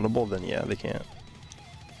that's summonable, then yeah, they can't.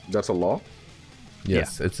 That's a law?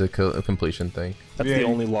 Yes, it's a completion thing. That's the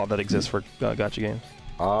only law that exists for gacha games.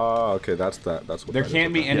 Ah, okay, that's what. There that is.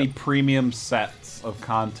 can't be Okay. any premium sets of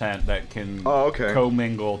content that can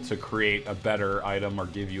commingle to create a better item or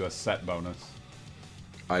give you a set bonus.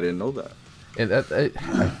 I didn't know that. And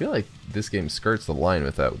I feel like this game skirts the line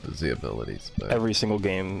with that with the Z abilities. But Every single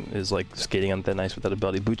game is like skating on thin ice with that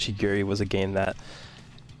ability. Buchigiri was a game that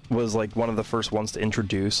was like one of the first ones to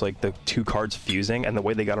introduce like the two cards fusing, and the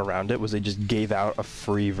way they got around it was they just gave out a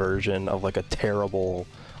free version of like a terrible,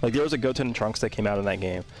 like there was a Goten and Trunks that came out in that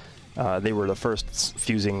game. They were the first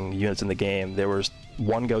fusing units in the game. There was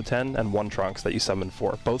one Goten and one Trunks that you summoned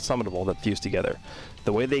for, both summonable, that fused together.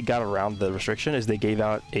 The way they got around the restriction is they gave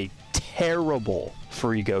out a terrible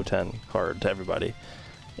free Goten card to everybody.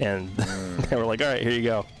 And they were like, all right, here you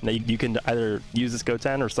go. Now you can either use this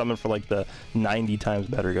Goten or summon for like the 90 times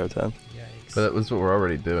better Goten. Yikes. But that was what we're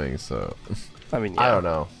already doing, so I mean, yeah. I don't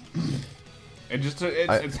know.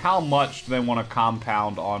 It's how much they want to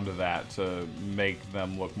compound onto that to make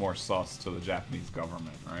them look more sus to the Japanese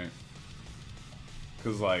government, right?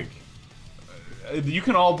 Because like, you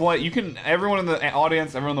can all blame. Everyone in the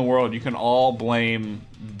audience, everyone in the world, you can all blame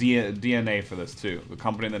DNA for this too. The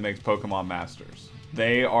company that makes Pokemon Masters.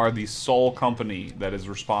 They are the sole company that is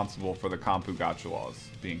responsible for the Kompu Gacha laws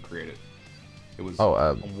being created. It was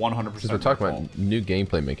 100%. Since we're talking about new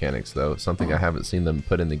gameplay mechanics, though, something I haven't seen them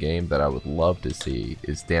put in the game that I would love to see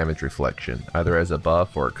is damage reflection, either as a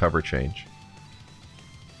buff or a cover change.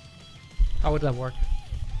 How would that work?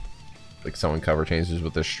 Like someone cover changes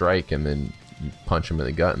with a strike, and then you punch them in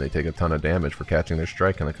the gut, and they take a ton of damage for catching their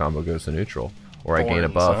strike, and the combo goes to neutral. Or I gain a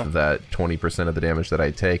buff that 20% of the damage that I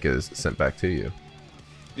take is sent back to you.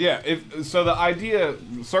 Yeah, so the idea,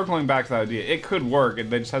 circling back to the idea, it could work. It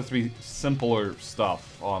just has to be simpler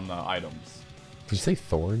stuff on the items. Did you say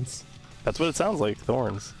thorns? That's what it sounds like,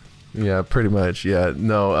 thorns. Yeah, pretty much. Yeah,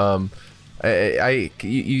 no.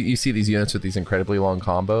 You see these units with these incredibly long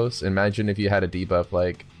combos. Imagine if you had a debuff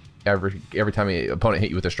like every time an opponent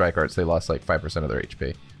hit you with a strike arts, they lost like 5% of their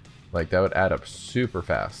HP. Like that would add up super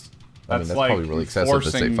fast. That's that's like probably really excessive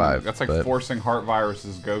to say 5. That's like forcing Heart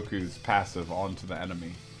Virus's Goku's passive onto the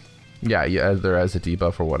enemy. Yeah, either as a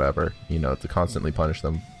debuff or whatever, to constantly punish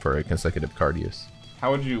them for a consecutive card use.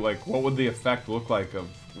 How would you, what would the effect look like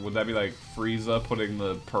would that be like Frieza putting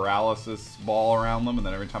the paralysis ball around them, and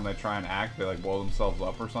then every time they try and act, they blow themselves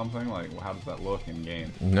up or something? Like, how does that look in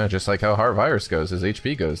game? No, just like how Heart Virus goes, his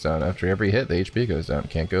HP goes down. After every hit, the HP goes down.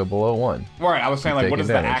 Can't go below 1. Right, I was saying, what is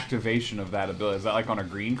the damage. activation of that ability? Is that on a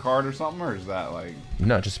green card or something, or is that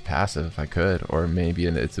No, just passive if I could. Or maybe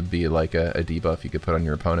it would be like a debuff you could put on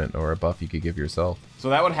your opponent, or a buff you could give yourself. So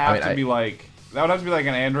that would have to be like... That would have to be like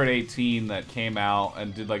an Android 18 that came out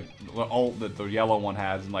and did the ult that the yellow one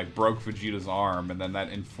has and broke Vegeta's arm, and then that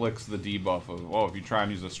inflicts the debuff of, if you try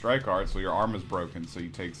and use a strike art, so your arm is broken, so you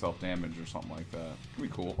take self-damage or something like that. Could be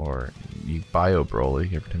cool. Or you bio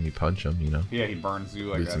Broly every time you punch him, Yeah, he burns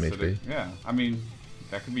you like some HP. Yeah, I mean,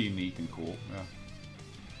 that could be unique and cool, yeah.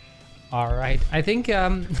 All right. I think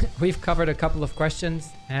we've covered a couple of questions,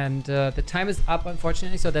 and the time is up,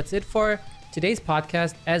 unfortunately. So that's it for today's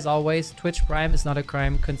podcast. As always, Twitch Prime is not a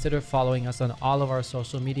crime. Consider following us on all of our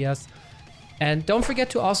social medias. And don't forget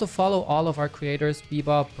to also follow all of our creators.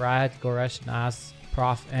 Bebop, Brad, Goresh, Nas,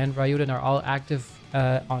 Prof, and Ryuden are all active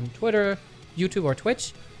on Twitter, YouTube, or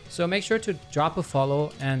Twitch. So make sure to drop a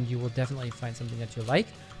follow, and you will definitely find something that you like.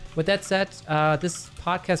 With that said, this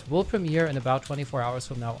podcast will premiere in about 24 hours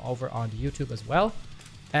from now over on YouTube as well.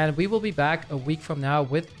 And we will be back a week from now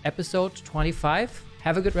with episode 25.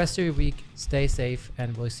 Have a good rest of your week. Stay safe,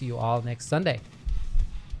 and we'll see you all next Sunday.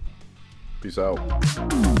 Peace out.